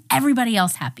making everybody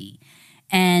else happy.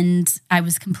 And I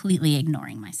was completely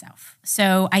ignoring myself.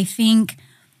 So I think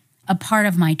a part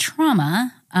of my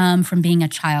trauma from being a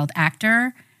child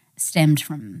actor stemmed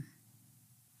from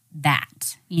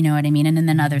that, you know what I mean? And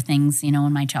then other things, you know,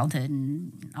 in my childhood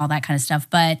and all that kind of stuff.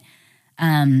 But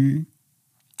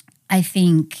I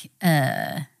think,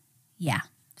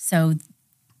 so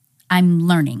I'm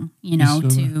learning, you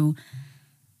know,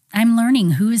 I'm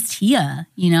learning who is Tia,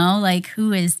 you know, like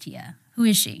who is Tia? Who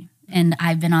is she? And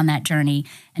I've been on that journey,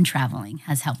 and traveling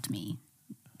has helped me,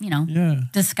 you know,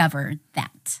 discover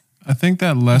that. I think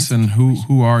that lesson,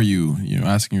 who are you? You know,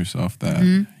 asking yourself that,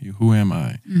 who am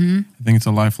I? I think it's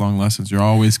a lifelong lesson. You're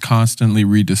always constantly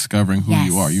rediscovering who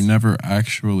you are. You never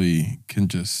actually can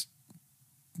just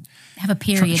have a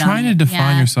period. Trying to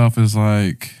define yourself is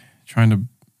like trying to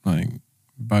like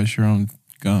bite your own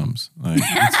gums. Like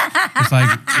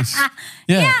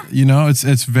you know,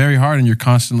 it's very hard, and you're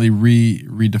constantly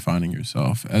redefining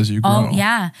yourself as you grow. Oh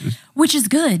yeah, which is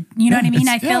good. You know what I mean?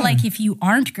 I feel like if you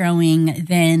aren't growing,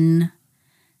 then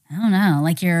I don't know,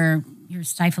 like you're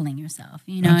stifling yourself.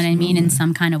 You know what I mean, in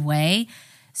some kind of way.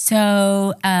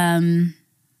 So so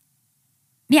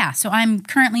I'm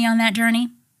currently on that journey.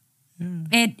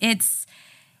 Yeah. It's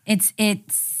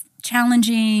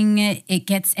challenging. It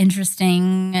gets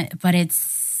interesting, but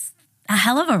it's a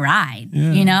hell of a ride.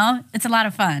 Yeah. You know, it's a lot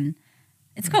of fun.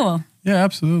 It's cool. Yeah,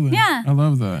 absolutely. Yeah, I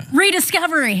love that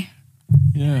rediscovery.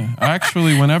 Yeah,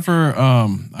 actually, whenever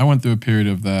I went through a period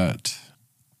of that.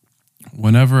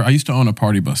 Whenever I used to own a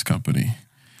party bus company.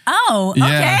 Oh,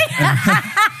 okay. Yeah.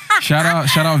 Shout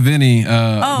out Vinny. Me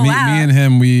and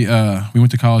him, we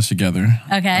went to college together.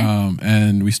 Okay.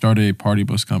 And we started a party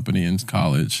bus company in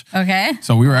college. Okay.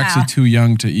 So we were actually too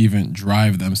young to even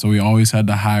drive them. So we always had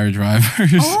to hire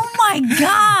drivers. Oh my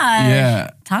God. Yeah.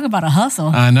 Talk about a hustle.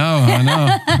 I know.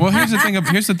 Well, here's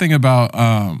the thing about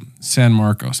San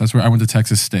Marcos. That's where I went to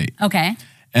Texas State. Okay.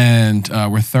 And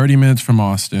we're 30 minutes from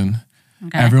Austin.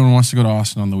 Okay. Everyone wants to go to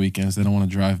Austin on the weekends. They don't want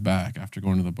to drive back after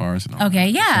going to the bars and all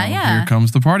Okay, that. yeah. Here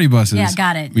comes the party buses. Yeah,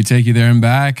 got it. We take you there and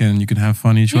back, and you can have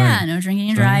fun each way. Yeah, no drinking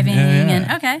and driving.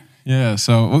 And okay. Yeah,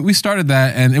 so we started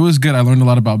that, and it was good. I learned a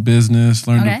lot about business,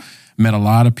 met a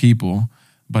lot of people.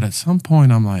 But at some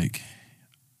point, I'm like,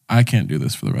 I can't do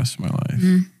this for the rest of my life.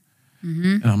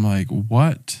 Mm-hmm. And I'm like,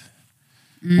 what?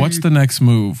 Mm-hmm. What's the next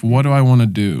move? What do I want to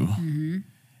do? Mm-hmm.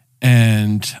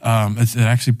 And it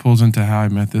actually pulls into how I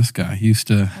met this guy. He used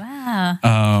to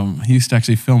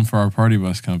actually film for our party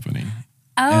bus company.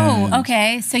 Oh,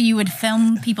 okay. So you would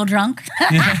film people drunk?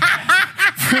 Yeah,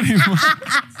 pretty much.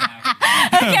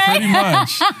 Okay. Pretty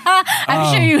much.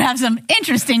 I'm sure you have some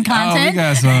interesting content. We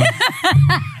got some.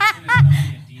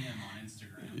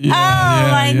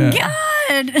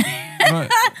 God.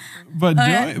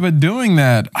 But doing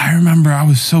that, I remember I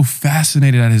was so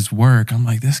fascinated at his work. I'm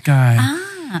like, this guy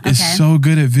is so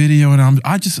good at video, and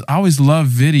I always loved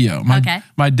video.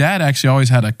 My dad actually always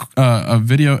had a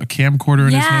camcorder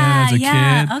in his hand as a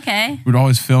kid. Okay. We'd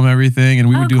always film everything, and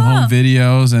we would do home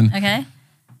videos. And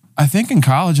I think in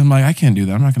college, I'm like, I can't do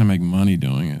that. I'm not going to make money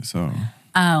doing it. So.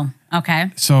 Oh,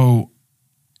 okay. So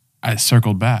I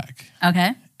circled back.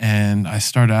 Okay. And I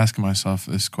started asking myself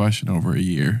this question over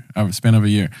a span of a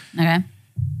year. Okay.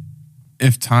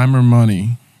 If time or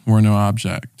money were no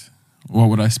object, what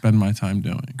would I spend my time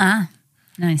doing?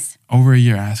 Nice. Over a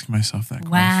year asking myself that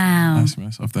question. Wow. Asking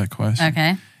myself that question.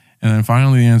 Okay. And then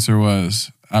finally the answer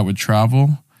was I would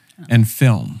travel and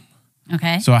film.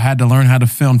 Okay. So I had to learn how to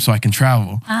film so I can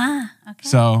travel. Okay.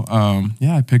 So,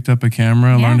 I picked up a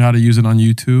camera, learned how to use it on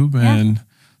YouTube, and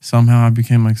somehow I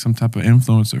became like some type of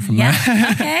influencer from that.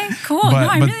 Okay, cool.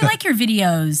 I really like your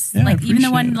videos. Yeah, like even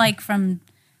the one like from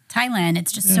Thailand,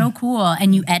 it's just so cool.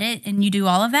 And you edit and you do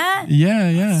all of that?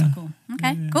 Yeah. That's so cool.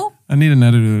 Okay, cool. I need an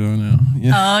editor though now.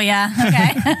 Yeah. Oh, yeah.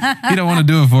 Okay. He don't want to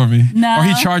do it for me. No. Or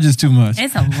he charges too much.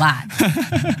 It's a lot.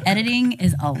 Editing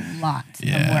is a lot of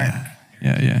work.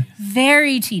 Yeah.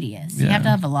 Very tedious. You have to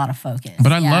have a lot of focus.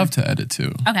 But I love to edit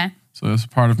too. Okay. So there's a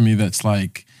part of me that's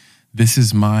like, this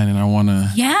is mine, and I want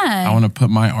to put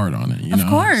my art on it, you know? Of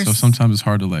course. So sometimes it's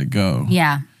hard to let go.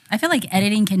 Yeah. I feel like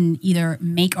editing can either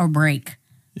make or break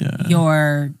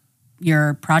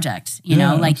your project, you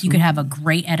know? Like absolutely. You could have a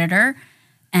great editor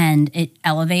and it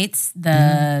elevates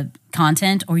the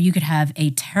content, or you could have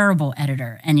a terrible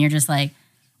editor and you're just like,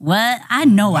 what? I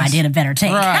know I did a better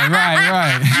take.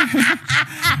 Right.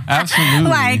 Absolutely.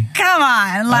 Like, come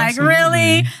on. Like,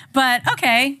 really? But,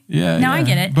 okay. No, I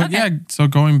get it. But so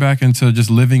going back into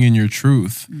just living in your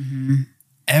truth,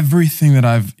 everything that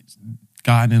I've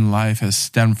gotten in life has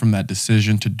stemmed from that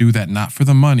decision to do that, not for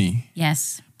the money.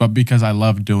 Yes. But because I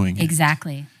love doing it.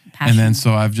 Exactly. Passion. And then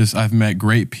so I've met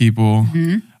great people.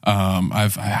 I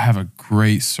have a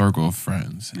great circle of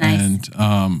friends. Nice.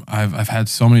 And I've had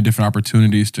so many different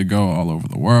opportunities to go all over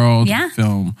the world,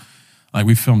 film Like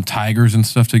we filmed tigers and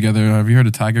stuff together. Have you heard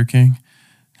of Tiger King?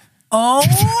 Oh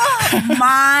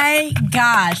my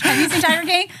gosh. Have you seen Tiger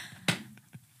King?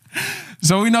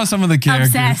 So we know some of the characters.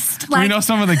 Obsessed. We know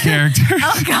some of the characters.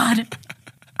 Oh God.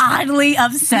 Oddly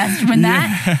obsessed when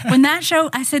that show,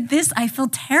 I said, I feel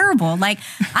terrible. Like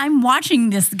I'm watching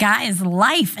this guy's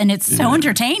life and it's so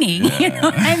entertaining. You know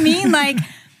what I mean? Like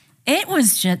it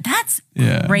was just, that's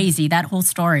crazy, that whole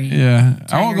story. Yeah.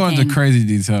 Tiger I won't go into King. crazy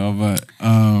detail, but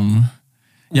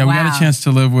we got Wow. a chance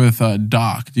to live with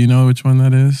Doc. Do you know which one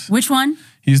that is? Which one?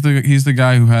 He's the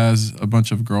guy who has a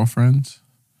bunch of girlfriends.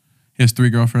 He has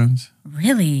 3 girlfriends.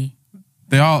 Really?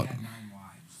 They all.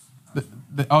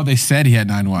 They said he had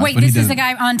 9 wives. Wait, but this he is the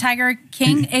didn't. guy on Tiger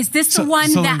King? Is this the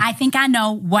one that I think I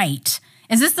know? Wait.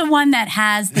 Is this the one that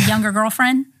has the younger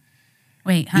girlfriend?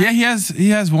 Wait, huh? Yeah, he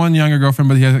has one younger girlfriend,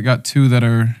 but he has got 2 that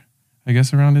are, I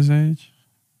guess, around his age.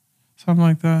 Something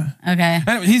like that. Okay.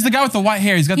 Anyway, he's the guy with the white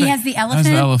hair. He has the elephant?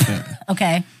 Has the elephant.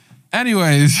 Okay.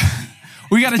 Anyways,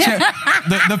 we got a chance.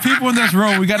 the people in this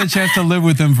room, we got a chance to live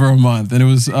with them for a month, and it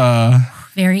was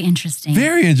Very interesting.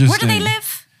 very interesting. Where do they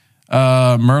live?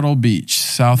 Myrtle Beach,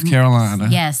 South Carolina.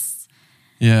 Yes.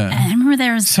 Yeah. I remember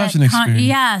there was Such that an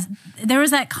experience. there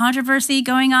was that controversy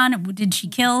going on. Did she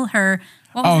kill her?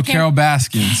 What was the Carol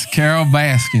Baskins. Carol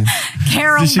Baskins.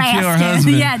 Carol Did she kill her Baskin.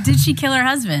 husband? Yeah, did she kill her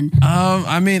husband?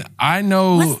 I mean, I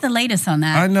know. What's the latest on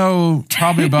that? I know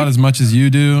probably about as much as you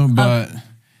do, but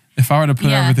if I were to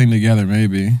put everything together,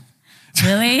 maybe.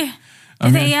 Really?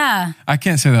 I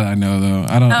can't say that I know though.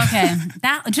 I don't. Okay,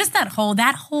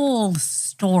 that whole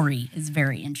story is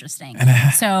very interesting.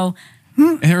 So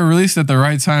It was released at the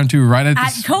right time too, right at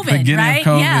the COVID, beginning right? of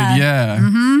COVID. Yeah.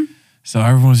 Mm-hmm. So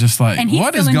everyone was just like, and he's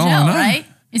 "What still is in going jail, on?" right?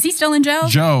 Is he still in jail?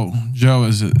 Joe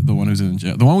is the one who's in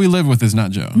jail. The one we live with is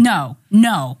not Joe.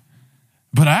 No.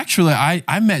 But actually,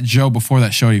 I met Joe before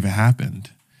that show even happened.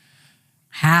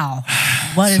 How?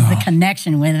 What is the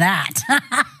connection with that?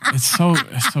 It's so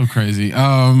crazy.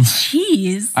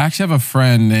 Jeez. I actually have a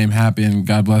friend named Happy, and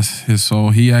God bless his soul.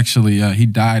 He actually he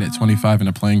died at 25 in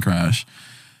a plane crash.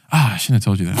 I shouldn't have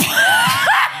told you that.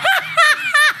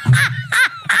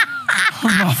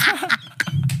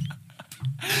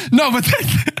 No, but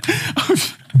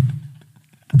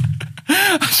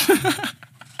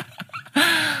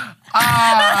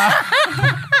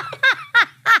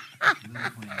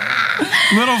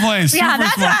little planes. Yeah, super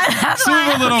that's small.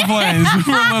 why. Super little planes.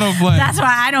 Super little planes. That's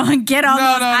why I don't get on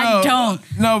those. I don't.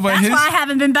 No, but That's why I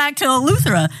haven't been back to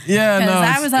Eleuthera. Yeah, no.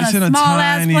 Because I was on it's a in small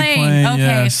ass tiny plane. Okay.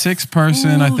 Yeah, 6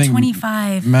 person, I Ooh, think.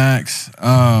 25. Max.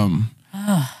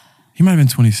 He might have been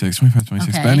 26, 25,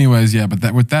 26. Okay. But anyways, yeah,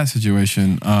 but with that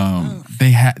situation,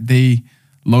 they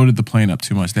loaded the plane up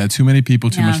too much. They had too many people,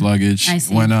 too much luggage. I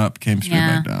see. Went up, came straight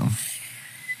back down.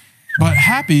 But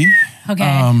Happy,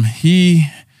 Okay.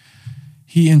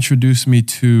 he introduced me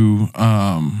to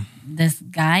This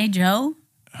guy, Joe?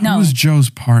 who was Joe's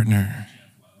partner?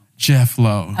 Jeff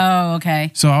Lowe. Oh,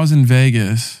 okay. So I was in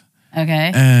Vegas.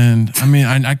 Okay. And I mean,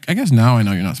 I guess now I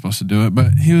know you're not supposed to do it,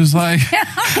 but he was like,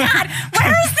 Oh, God.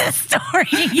 Where is this story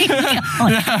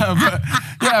going?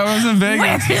 I was in Vegas.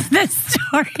 Where is this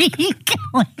story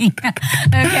going?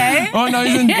 Okay. Oh, no,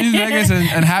 he's in Vegas,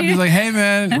 and Happy's like, hey,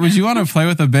 man, would you want to play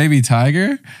with a baby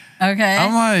tiger? Okay.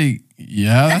 I'm like,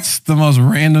 yeah, that's the most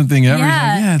random thing ever.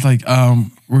 Yeah. He's like, yeah, it's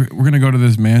like, we're going to go to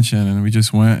this mansion, and we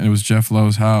just went, and it was Jeff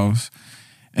Lowe's house.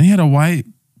 And he had a white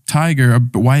tiger, a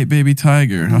white baby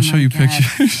tiger. I'll show you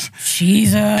pictures.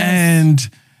 Jesus. And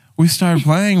we started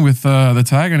playing with the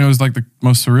tiger, and it was like the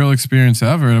most surreal experience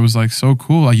ever. And it was like so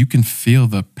cool. Like you can feel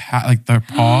their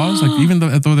paws. Like even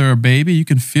though they're a baby, you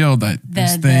can feel that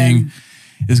this thing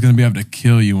is going to be able to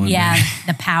kill you one day.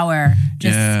 The power.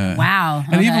 Just, wow.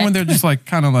 And even when they're just like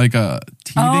kind of like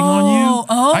teething on you,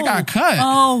 I got cut.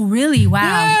 Oh, really? Wow.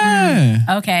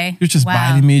 Yeah. Okay. You're just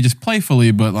biting me, just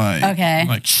playfully, but like, Okay.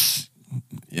 like,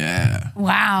 yeah.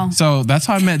 Wow. So that's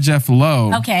how I met Jeff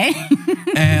Lowe. Okay.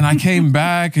 And I came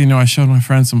back, I showed my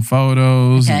friend some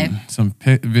photos and some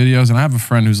videos. And I have a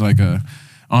friend who's like a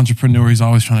entrepreneur. He's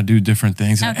always trying to do different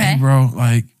things. And, hey, bro,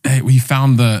 we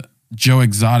found the Joe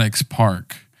Exotics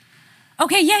Park.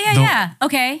 Okay. Yeah.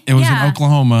 Okay. It was in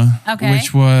Oklahoma, Okay.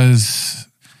 which was,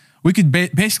 we could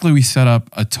basically we set up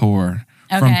a tour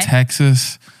from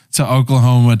Texas to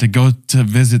Oklahoma to go to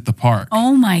visit the park.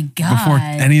 Oh my God. Before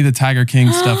any of the Tiger King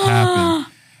stuff happened.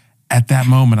 At that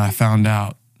moment, I found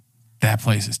out that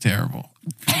place is terrible.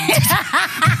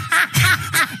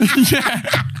 Yeah.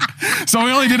 So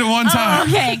we only did it one time.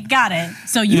 Okay, got it.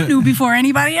 So you knew before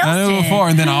anybody else I knew did. before,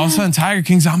 and then all of a sudden, Tiger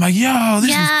King's. I'm like, yo, this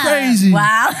is crazy.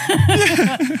 Wow.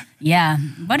 Yeah.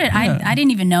 I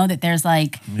didn't even know that there's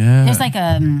like Yeah. there's like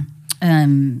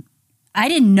I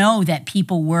didn't know that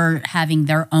people were having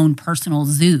their own personal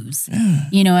zoos. Yeah.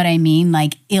 You know what I mean?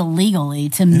 Like illegally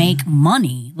to make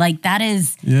money. Like that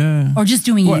is, or just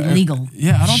doing illegal.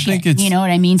 Yeah, I don't shit, think it's. you know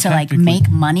what I mean? To like make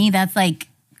money. That's like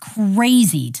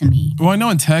crazy to me. Well, I know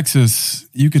in Texas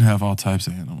you can have all types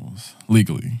of animals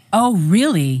legally. Oh,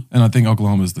 really? And I think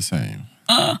Oklahoma is the same.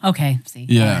 Okay. See.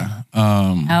 Yeah.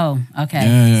 Okay.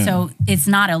 Yeah. So it's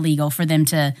not illegal for them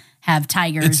to have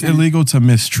tigers. It's illegal to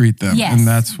mistreat them. Yes, and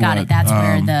that's got what it. That's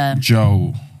where the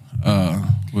Joe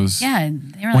was. Yeah,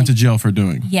 they were went to jail for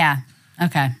doing. Yeah.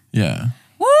 Okay. Yeah.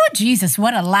 Woo, Jesus!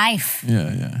 What a life!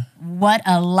 Yeah. What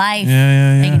a life!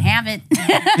 Yeah. They can have it. You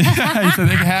said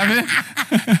they can have it.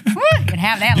 You can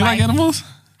have that. You life. like animals?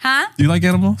 Huh? Do you like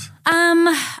animals?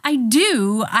 I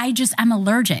do. I'm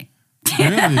allergic.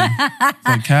 Really?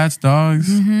 Like cats, dogs,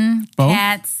 both.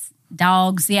 Cats,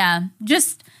 dogs. Yeah,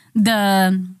 just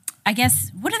I guess,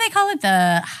 what do they call it?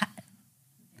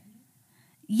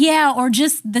 Or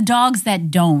just the dogs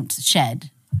that don't shed.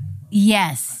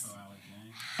 Yes.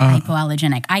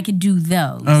 Hypoallergenic. I could do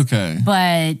those. Okay.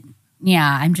 But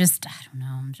yeah, I don't know.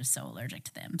 I'm just so allergic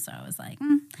to them. So I was like,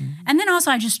 And then also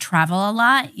I just travel a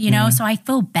lot, you know, so I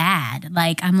feel bad.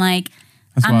 Like, I'm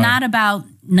not about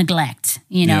neglect,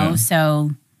 you know,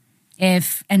 so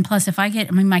plus if I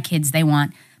get, my kids, they're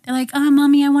like, oh,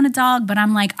 mommy, I want a dog. But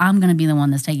I'm like, I'm going to be the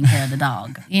one that's taking care of the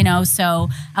dog, you know? So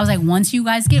I was like, once you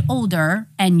guys get older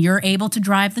and you're able to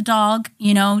drive the dog,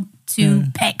 you know, to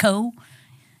Petco,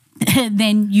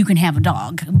 then you can have a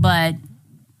dog. But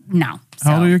no.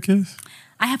 How old are your kids?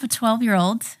 I have a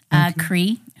 12-year-old,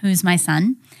 Cree, who's my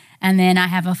son. And then I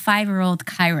have a 5-year-old,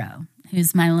 Cairo,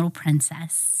 who's my little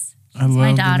princess. I love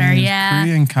my daughter, the names. yeah.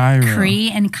 Cree and Cairo.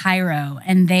 Cree and Cairo.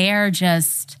 And they are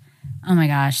just, oh my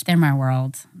gosh, they're my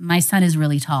world. My son is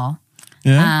really tall.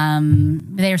 Yeah?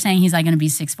 They were saying he's like going to be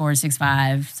 6'4",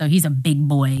 6'5", so he's a big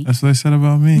boy. That's what they said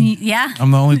about me. Yeah.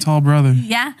 I'm the only tall brother.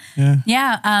 Yeah. Yeah.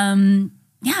 Yeah.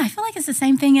 I feel like it's the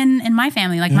same thing in my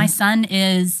family. Like my son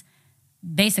is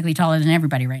basically taller than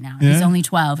everybody right now. Yeah. He's only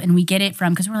 12. And we get it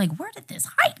from, because we're like, where did this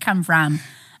height come from?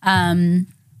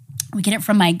 We get it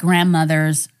from my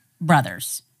grandmother's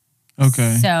brothers.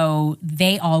 Okay. So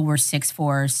they all were 6'4",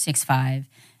 6'5".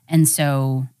 And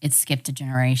so it skipped a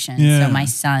generation. Yeah. So my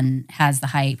son has the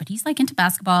height, but he's like into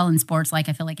basketball and sports, like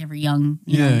I feel like every young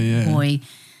boy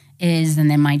is. And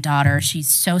then my daughter, she's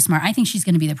so smart. I think she's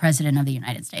going to be the president of the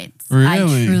United States. Really?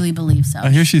 I truly believe so. I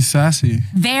hear she's sassy.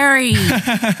 Very,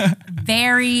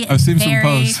 very, I've seen some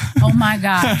posts. Oh my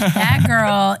gosh. That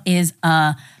girl is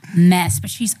a mess. But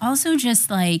she's also just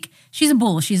like, she's a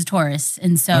bull. She's a Taurus.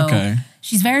 And so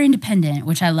she's very independent,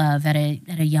 which I love at a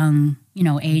young,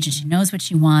 age. And she knows what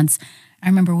she wants. I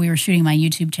remember we were shooting my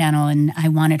YouTube channel and I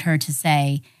wanted her to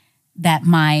say that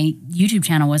my YouTube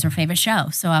channel was her favorite show.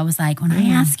 So I was like, when I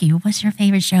ask you, what's your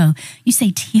favorite show? You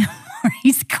say Tia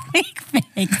Mowry's Quick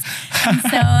Fix. And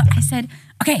so I said,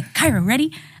 okay, Cairo,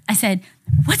 ready? I said,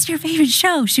 what's your favorite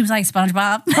show? She was like,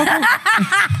 SpongeBob.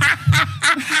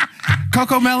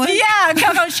 Coco Melon? Yeah,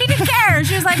 Coco. She didn't care.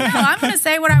 She was like, no, I'm going to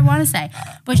say what I want to say.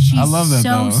 But she's I love that,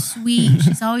 so though. sweet.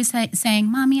 She's always saying,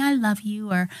 Mommy, I love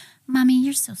you. Or, Mommy,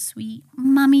 you're so sweet.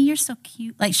 Mommy, you're so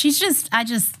cute. Like, she's just,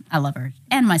 I love her.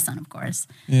 And my son, of course.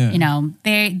 Yeah.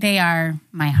 They are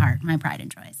my heart, my pride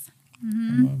and joys.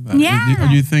 I love that. Yeah.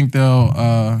 Do you think they'll,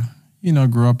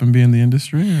 grow up and be in the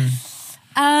industry? Or?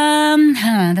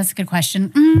 That's a good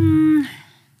question.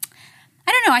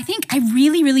 I don't know. I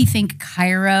really, really think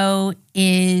Cairo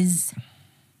is,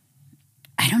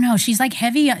 I don't know. She's like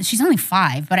heavy. She's only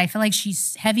 5, but I feel like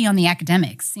she's heavy on the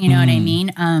academics. You know what I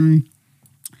mean?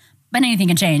 But anything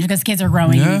can change because kids are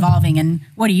growing and evolving, and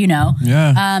what do you know?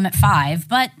 Yeah. At 5.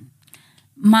 But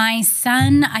my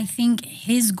son, I think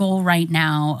his goal right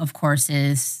now, of course,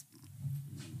 is,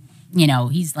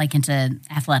 he's like into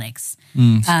athletics.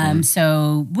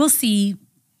 So we'll see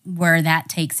where that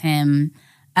takes him.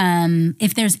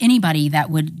 If there's anybody that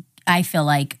I feel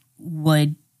like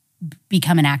would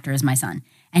become an actor as my son,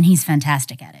 and he's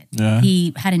fantastic at it. Yeah.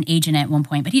 He had an agent at one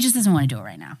point, but he just doesn't want to do it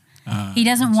right now. He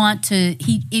doesn't want to.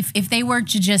 If they were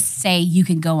to just say you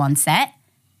can go on set,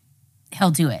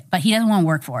 he'll do it, but he doesn't want to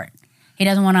work for it. He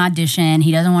doesn't want to audition.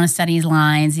 He doesn't want to study his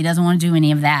lines. He doesn't want to do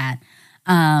any of that.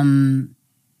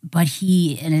 But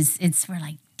we're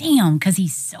like, damn, because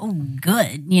he's so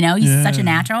good. He's such a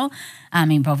natural. I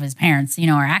mean, both of his parents,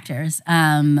 are actors.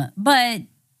 But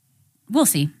we'll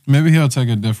see. Maybe he'll take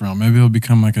a different. Maybe he'll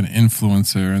become like an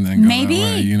influencer and then go that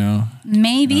way,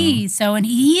 Maybe. So, and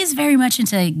he is very much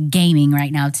into gaming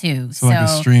right now too. So like a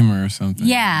streamer or something.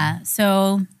 Yeah.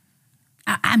 So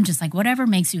I'm just like, whatever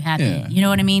makes you happy. Yeah. You know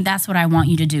what I mean? That's what I want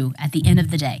you to do at the end of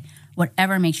the day.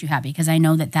 whatever makes you happy, because I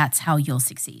know that that's how you'll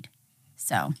succeed.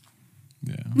 So,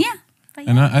 yeah. But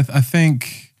And I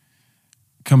think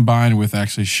combined with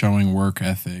actually showing work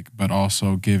ethic, but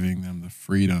also giving them the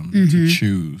freedom to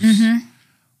choose,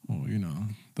 well,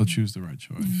 they'll choose the right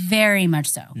choice. Very much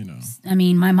so. I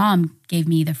mean, my mom gave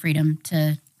me the freedom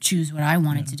to choose what I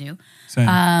wanted to do.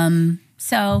 Same.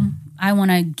 So I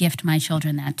want to gift my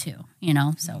children that too,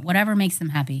 So whatever makes them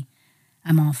happy,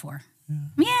 I'm all for.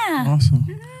 Yeah. Awesome.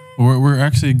 We're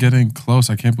actually getting close.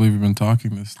 I can't believe we've been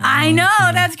talking this long. I know.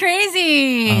 That's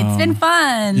crazy. It's been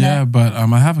fun. Yeah, but I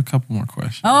have a couple more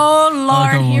questions. Oh,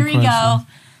 Lord. Here we go.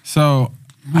 So,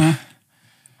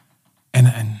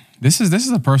 and this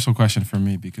is a personal question for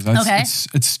me because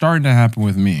it's starting to happen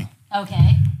with me.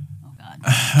 Okay. Oh, God.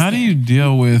 How do you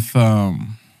deal with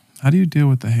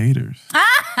the haters?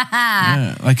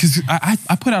 Yeah, like, cause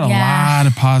I put out a lot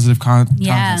of positive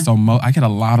content, so I get a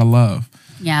lot of love.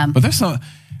 Yeah, but there's some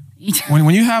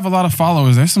when you have a lot of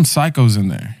followers, there's some psychos in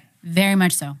there. Very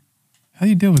much so. How do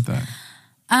you deal with that?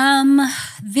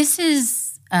 This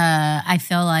is I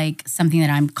feel like something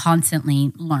that I'm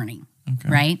constantly learning. Okay.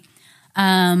 Right.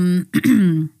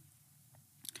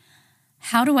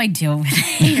 How do I deal with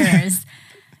haters?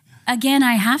 Again,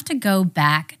 I have to go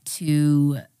back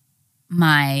to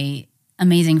my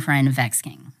amazing friend Vex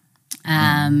King.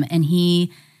 And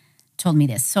he told me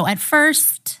this. So at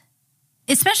first,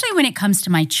 especially when it comes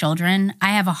to my children, I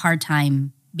have a hard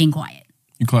time being quiet.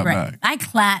 You clap back. I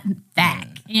clap back.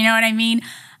 Yeah. You know what I mean?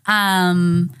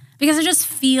 Because I just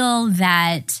feel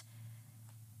that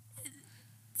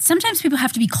sometimes people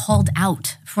have to be called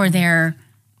out for their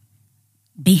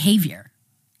behavior.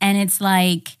 And it's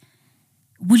like,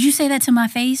 would you say that to my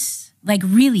face? Like,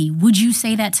 really, would you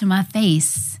say that to my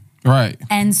face? Right.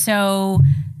 And so,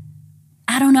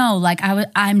 I don't know. Like,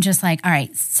 I'm just like, all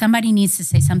right, somebody needs to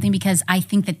say something because I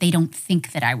think that they don't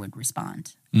think that I would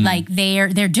respond. Like, they're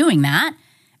doing that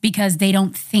because they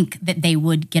don't think that they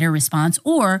would get a response,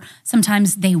 or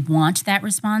sometimes they want that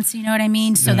response. You know what I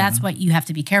mean? So that's what you have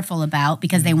to be careful about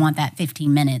because they want that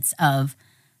 15 minutes of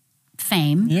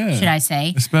fame, should I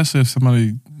say. Especially if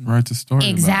somebody writes a story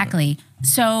Exactly. about it.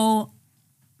 So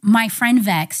my friend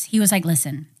Vex, he was like,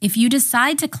 listen, if you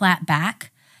decide to clap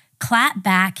back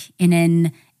in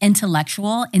an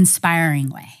intellectual, inspiring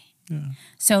way. Yeah.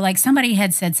 So like somebody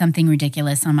had said something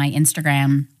ridiculous on my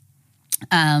Instagram,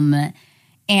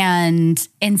 and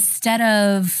instead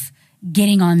of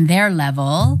getting on their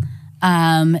level,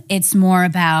 it's more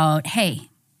about, hey,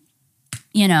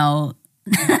 it's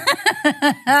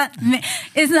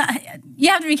not, you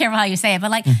have to be careful how you say it,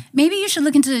 but like maybe you should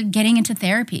look into getting into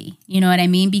therapy. You know what I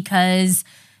mean? Because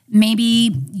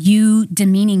maybe you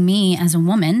demeaning me as a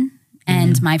woman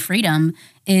and my freedom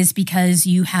is because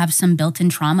you have some built-in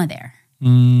trauma there.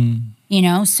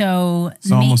 So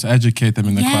almost educate them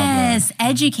in the clap back. Yes,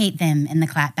 educate them in the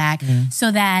clap back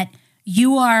so that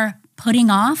you are putting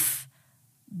off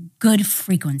good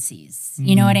frequencies.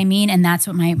 You know what I mean? And that's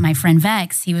what my friend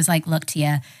Vex, he was like, look,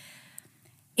 Tia,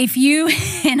 if you,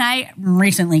 and I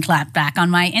recently clapped back on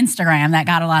my Instagram that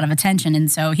got a lot of attention.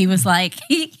 And so he was like,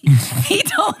 he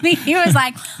told me, he was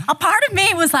like, a part of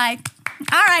me was like,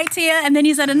 all right, Tia. And then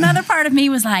he said another part of me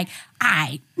was like, all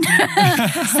right.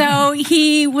 So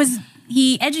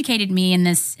he educated me in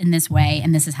this way,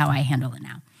 and this is how I handle it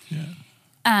now. Yeah.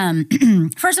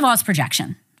 First of all, it's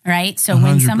projection, right? So 100%.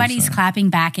 When somebody's clapping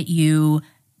back at you,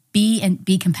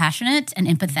 be compassionate and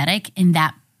empathetic in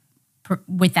that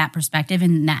with that perspective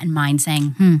and that in mind,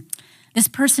 saying, this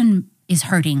person is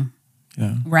hurting,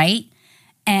 right?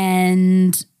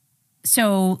 And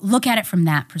so look at it from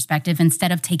that perspective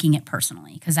instead of taking it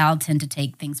personally, because I'll tend to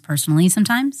take things personally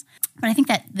sometimes. But I think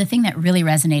that the thing that really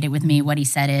resonated with me, what he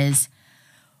said is,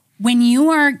 when you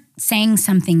are saying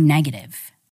something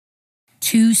negative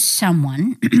to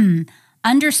someone,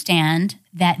 understand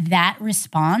that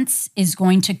response is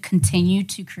going to continue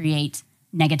to create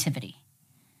negativity,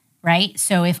 right?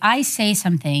 So if I say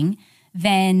something,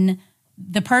 then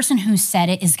the person who said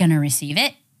it is going to receive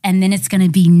it, and then it's going to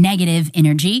be negative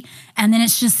energy, and then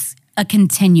it's just a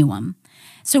continuum.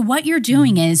 So what you're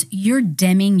doing is you're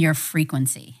dimming your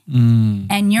frequency,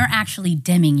 and you're actually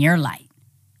dimming your light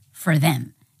for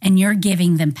them, and you're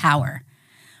giving them power.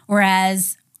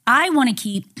 Whereas I want to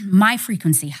keep my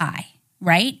frequency high,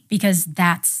 right? Because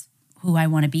that's who I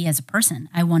want to be as a person.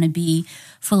 I want to be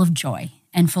full of joy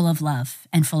and full of love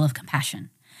and full of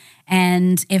compassion.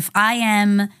 And if I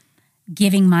am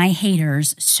giving my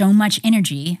haters so much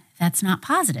energy that's not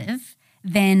positive,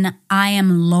 then I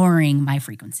am lowering my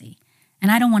frequency.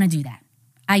 And I don't want to do that.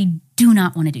 I do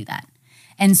not want to do that.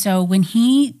 And so when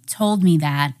he told me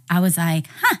that, I was like,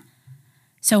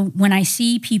 So when I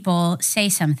see people say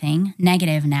something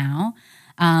negative now,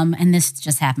 and this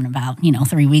just happened about,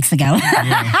 3 weeks ago. So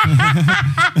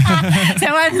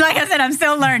like I said, I'm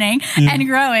still learning and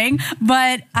growing,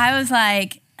 but I was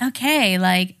like, okay,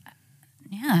 like,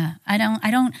 yeah, I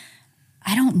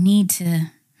don't need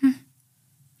to,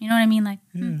 you know what I mean? Like,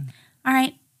 all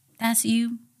right, that's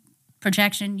you.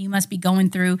 Projection, you must be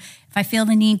going through. If I feel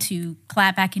the need to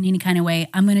clap back in any kind of way,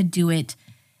 I'm going to do it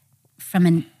from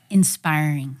an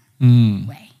inspiring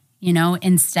way,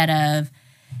 instead of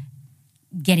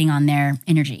getting on their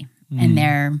energy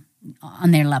and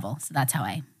on their level. So that's how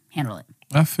I handle it.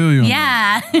 I feel you.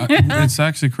 Yeah. It's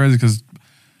actually crazy because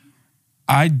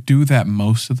I do that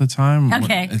most of the time.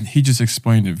 Okay. And he just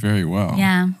explained it very well.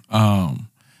 Yeah.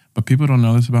 But people don't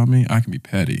know this about me. I can be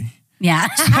petty. Yeah.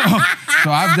 So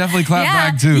I've definitely clapped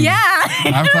back too. Yeah.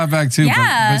 I've clapped back too.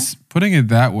 Yeah. But putting it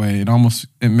that way,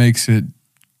 it makes it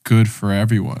good for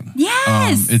everyone.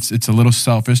 Yes. It's a little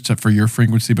selfish for your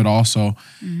frequency, but also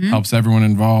helps everyone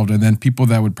involved. And then people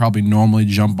that would probably normally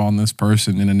jump on this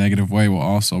person in a negative way will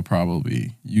also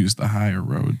probably use the higher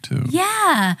road too.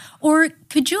 Yeah. Or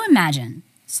could you imagine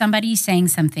somebody saying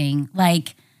something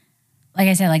like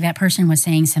I said, like that person was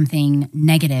saying something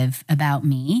negative about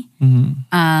me,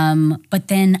 but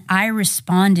then I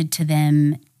responded to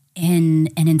them in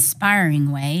an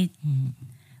inspiring way,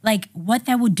 like what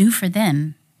that would do for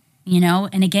them,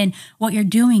 And again, what you're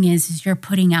doing is you're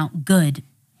putting out good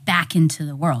back into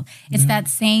the world. It's that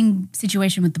same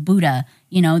situation with the Buddha,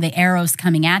 the arrows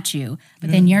coming at you,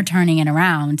 but then you're turning it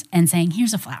around and saying,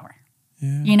 here's a flower,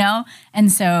 And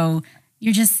so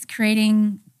you're just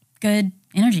creating good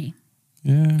energy.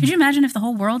 Yeah. Could you imagine if the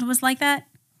whole world was like that?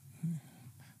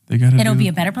 It'll be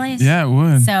a better place. Yeah, it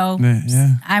would. So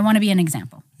I want to be an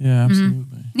example. Yeah,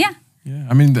 absolutely. Yeah. Yeah.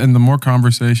 I mean, and the more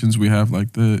conversations we have like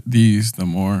these, the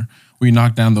more we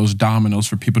knock down those dominoes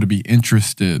for people to be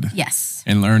interested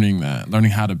in learning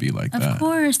how to be like that. Of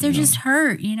course. They're just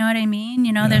hurt. You know what I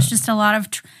mean? There's just a lot of,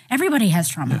 everybody has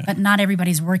trauma, but not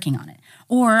everybody's working on it.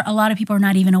 Or a lot of people are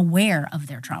not even aware of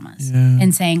their traumas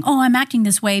and saying, oh, I'm acting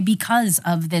this way because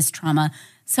of this trauma.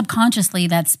 Subconsciously,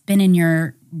 that's been in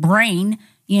your brain,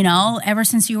 ever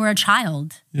since you were a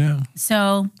child. Yeah.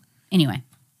 So anyway.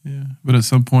 Yeah. But at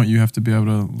some point, you have to be able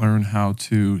to learn how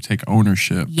to take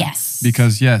ownership. Yes.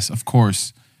 Because, yes, of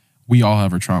course, we all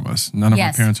have our traumas. None of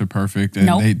our parents are perfect,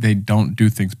 and they don't do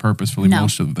things purposefully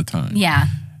most of the time. Yeah.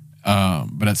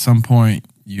 But at some point,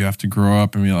 you have to grow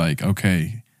up and be like,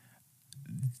 okay,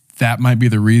 that might be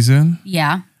the reason.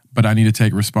 Yeah. But I need to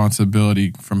take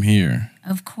responsibility from here.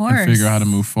 Of course. And figure out how to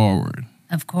move forward.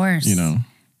 Of course.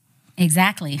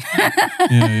 Exactly.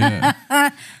 Yeah.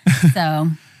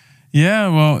 So. Yeah,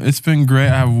 well, it's been great.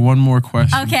 I have one more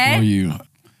question for you.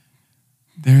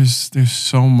 There's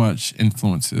so much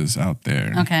influences out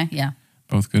there. Okay, yeah.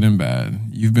 Both good and bad.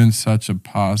 You've been such a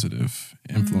positive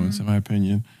influence, in my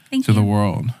opinion, to the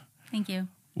world. Thank you.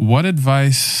 What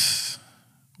advice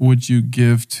would you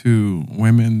give to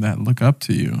women that look up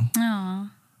to you? Oh.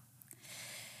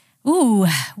 Ooh,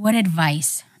 what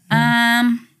advice?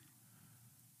 I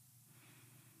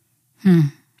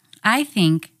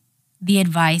think the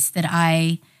advice that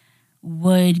I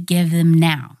would give them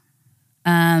now,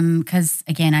 because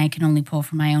again, I can only pull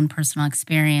from my own personal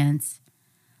experience,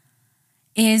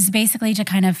 is basically to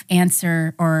kind of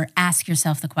answer or ask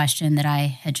yourself the question that I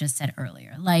had just said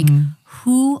earlier. Like,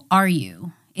 who are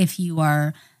you if you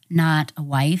are not a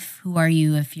wife? Who are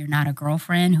you if you're not a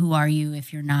girlfriend? Who are you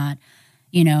if you're not,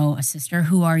 a sister?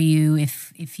 Who are you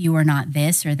if you are not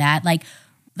this or that? Like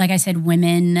I said,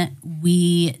 women,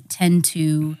 we tend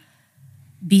to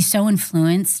be so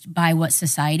influenced by what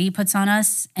society puts on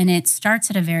us, and it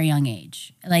starts at a very young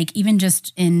age. Like even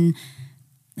just in,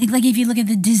 like if you look at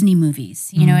the Disney movies,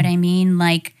 you know what I mean?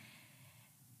 Like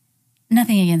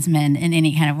nothing against men in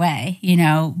any kind of way,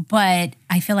 but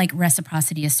I feel like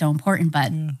reciprocity is so important,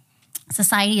 but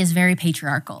society is very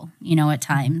patriarchal, at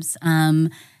times.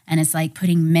 And it's like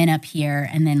putting men up here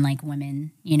and then like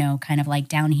women, kind of like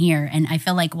down here. And I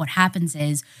feel like what happens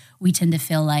is we tend to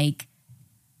feel like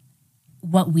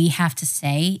what we have to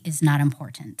say is not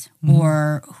important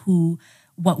or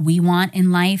what we want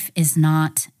in life is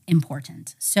not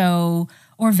important. So,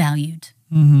 or valued.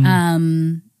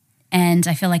 And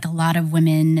I feel like a lot of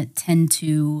women tend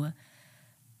to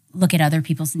look at other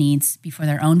people's needs before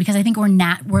their own, because I think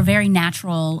we're very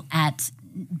natural at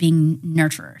being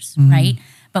nurturers, right?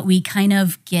 But we kind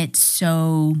of get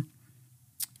so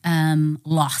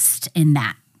lost in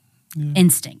that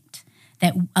instinct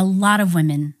that a lot of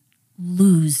women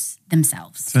lose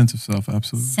themselves. Sense of self,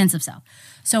 absolutely. Sense of self.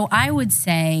 So I would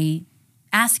say,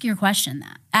 ask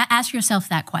yourself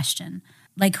that question.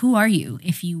 Like, who are you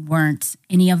if you weren't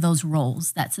any of those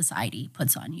roles that society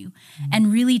puts on you?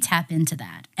 And really tap into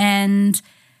that and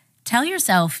tell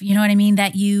yourself, you know what I mean,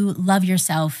 that you love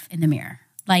yourself in the mirror.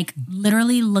 Like,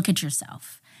 literally look at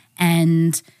yourself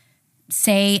and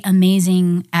say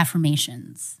amazing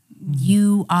affirmations.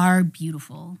 You are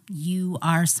beautiful. You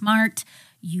are smart.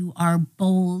 You are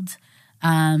bold.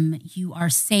 You are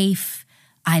safe.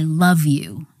 I love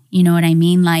you. You know what I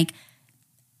mean? Like,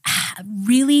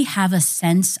 really have a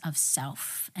sense of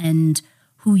self and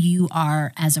who you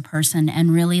are as a person,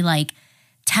 and really like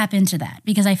tap into that.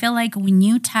 Because I feel like when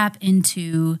you tap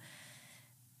into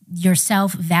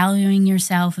yourself, valuing your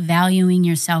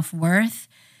self-worth,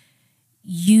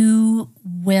 you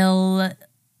will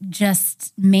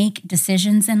just make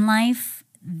decisions in life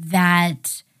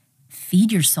that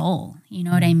feed your soul, you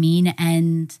know what I mean?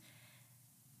 And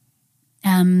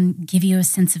give you a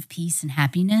sense of peace and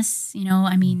happiness. You know,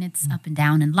 I mean, it's up and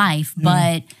down in life,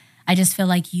 but I just feel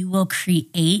like you will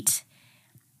create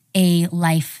a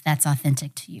life that's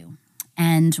authentic to you.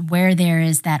 And where there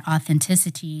is that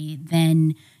authenticity,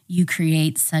 then you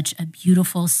create such a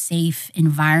beautiful, safe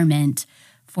environment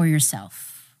for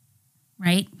yourself,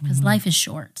 right? Because life is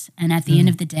short. And at the end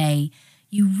of the day,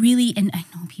 you really, and I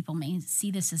know people may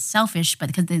see this as selfish, but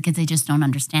because they just don't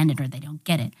understand it or they don't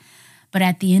get it. But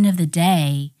at the end of the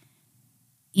day,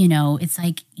 you know, it's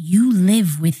like you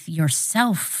live with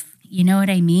yourself. You know what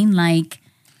I mean? Like,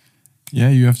 yeah,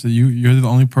 you have to. You're the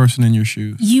only person in your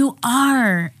shoes. You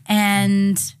are,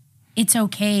 and it's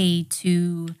okay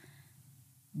to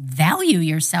value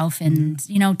yourself and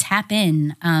you know, tap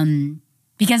in,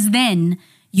 because then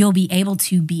you'll be able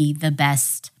to be the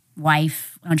best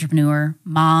wife, entrepreneur,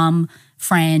 mom,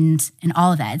 friend, and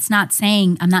all of that.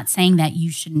 I'm not saying that you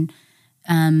shouldn't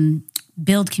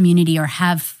build community or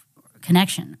have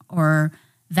connection or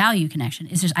value connection.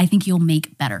 It's just, I think you'll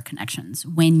make better connections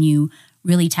when you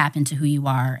really tap into who you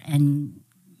are and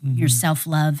your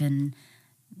self-love and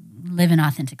live an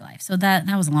authentic life. So that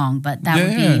was long, but that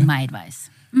would be my advice.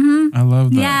 I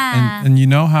love that. Yeah. And you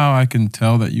know how I can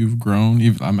tell that you've grown?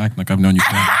 I'm acting like I've known you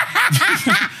forever.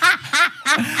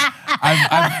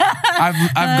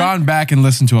 I've gone back and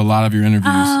listened to a lot of your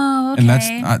interviews. Oh, okay. And that's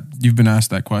you've been asked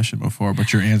that question before,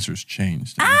 but your answer's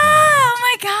changed. Oh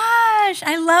my gosh,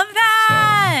 I love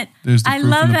that. So, there's the proof in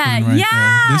the pudding right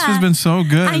there. This has been so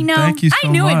good. I know. Thank you so much.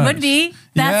 I knew it would be.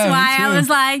 That's why I was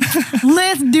like,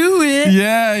 let's do it.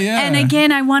 Yeah. And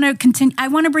again, I want to continue. I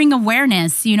want to bring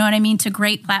awareness, you know what I mean, to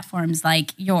great platforms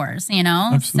like yours, you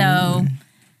know? Absolutely. So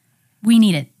we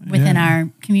need it within our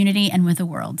community and with the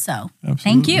world. So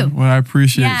thank you. Well, I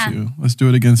appreciate you. Let's do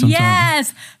it again sometime.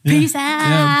 Yes. Yeah. Peace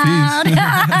out.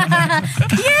 Yeah,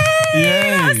 peace.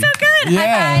 Yay. That was so good.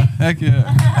 Yeah. High five. Heck yeah.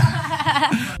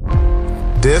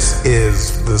 This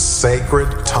is the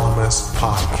Sacred Thomas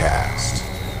Podcast.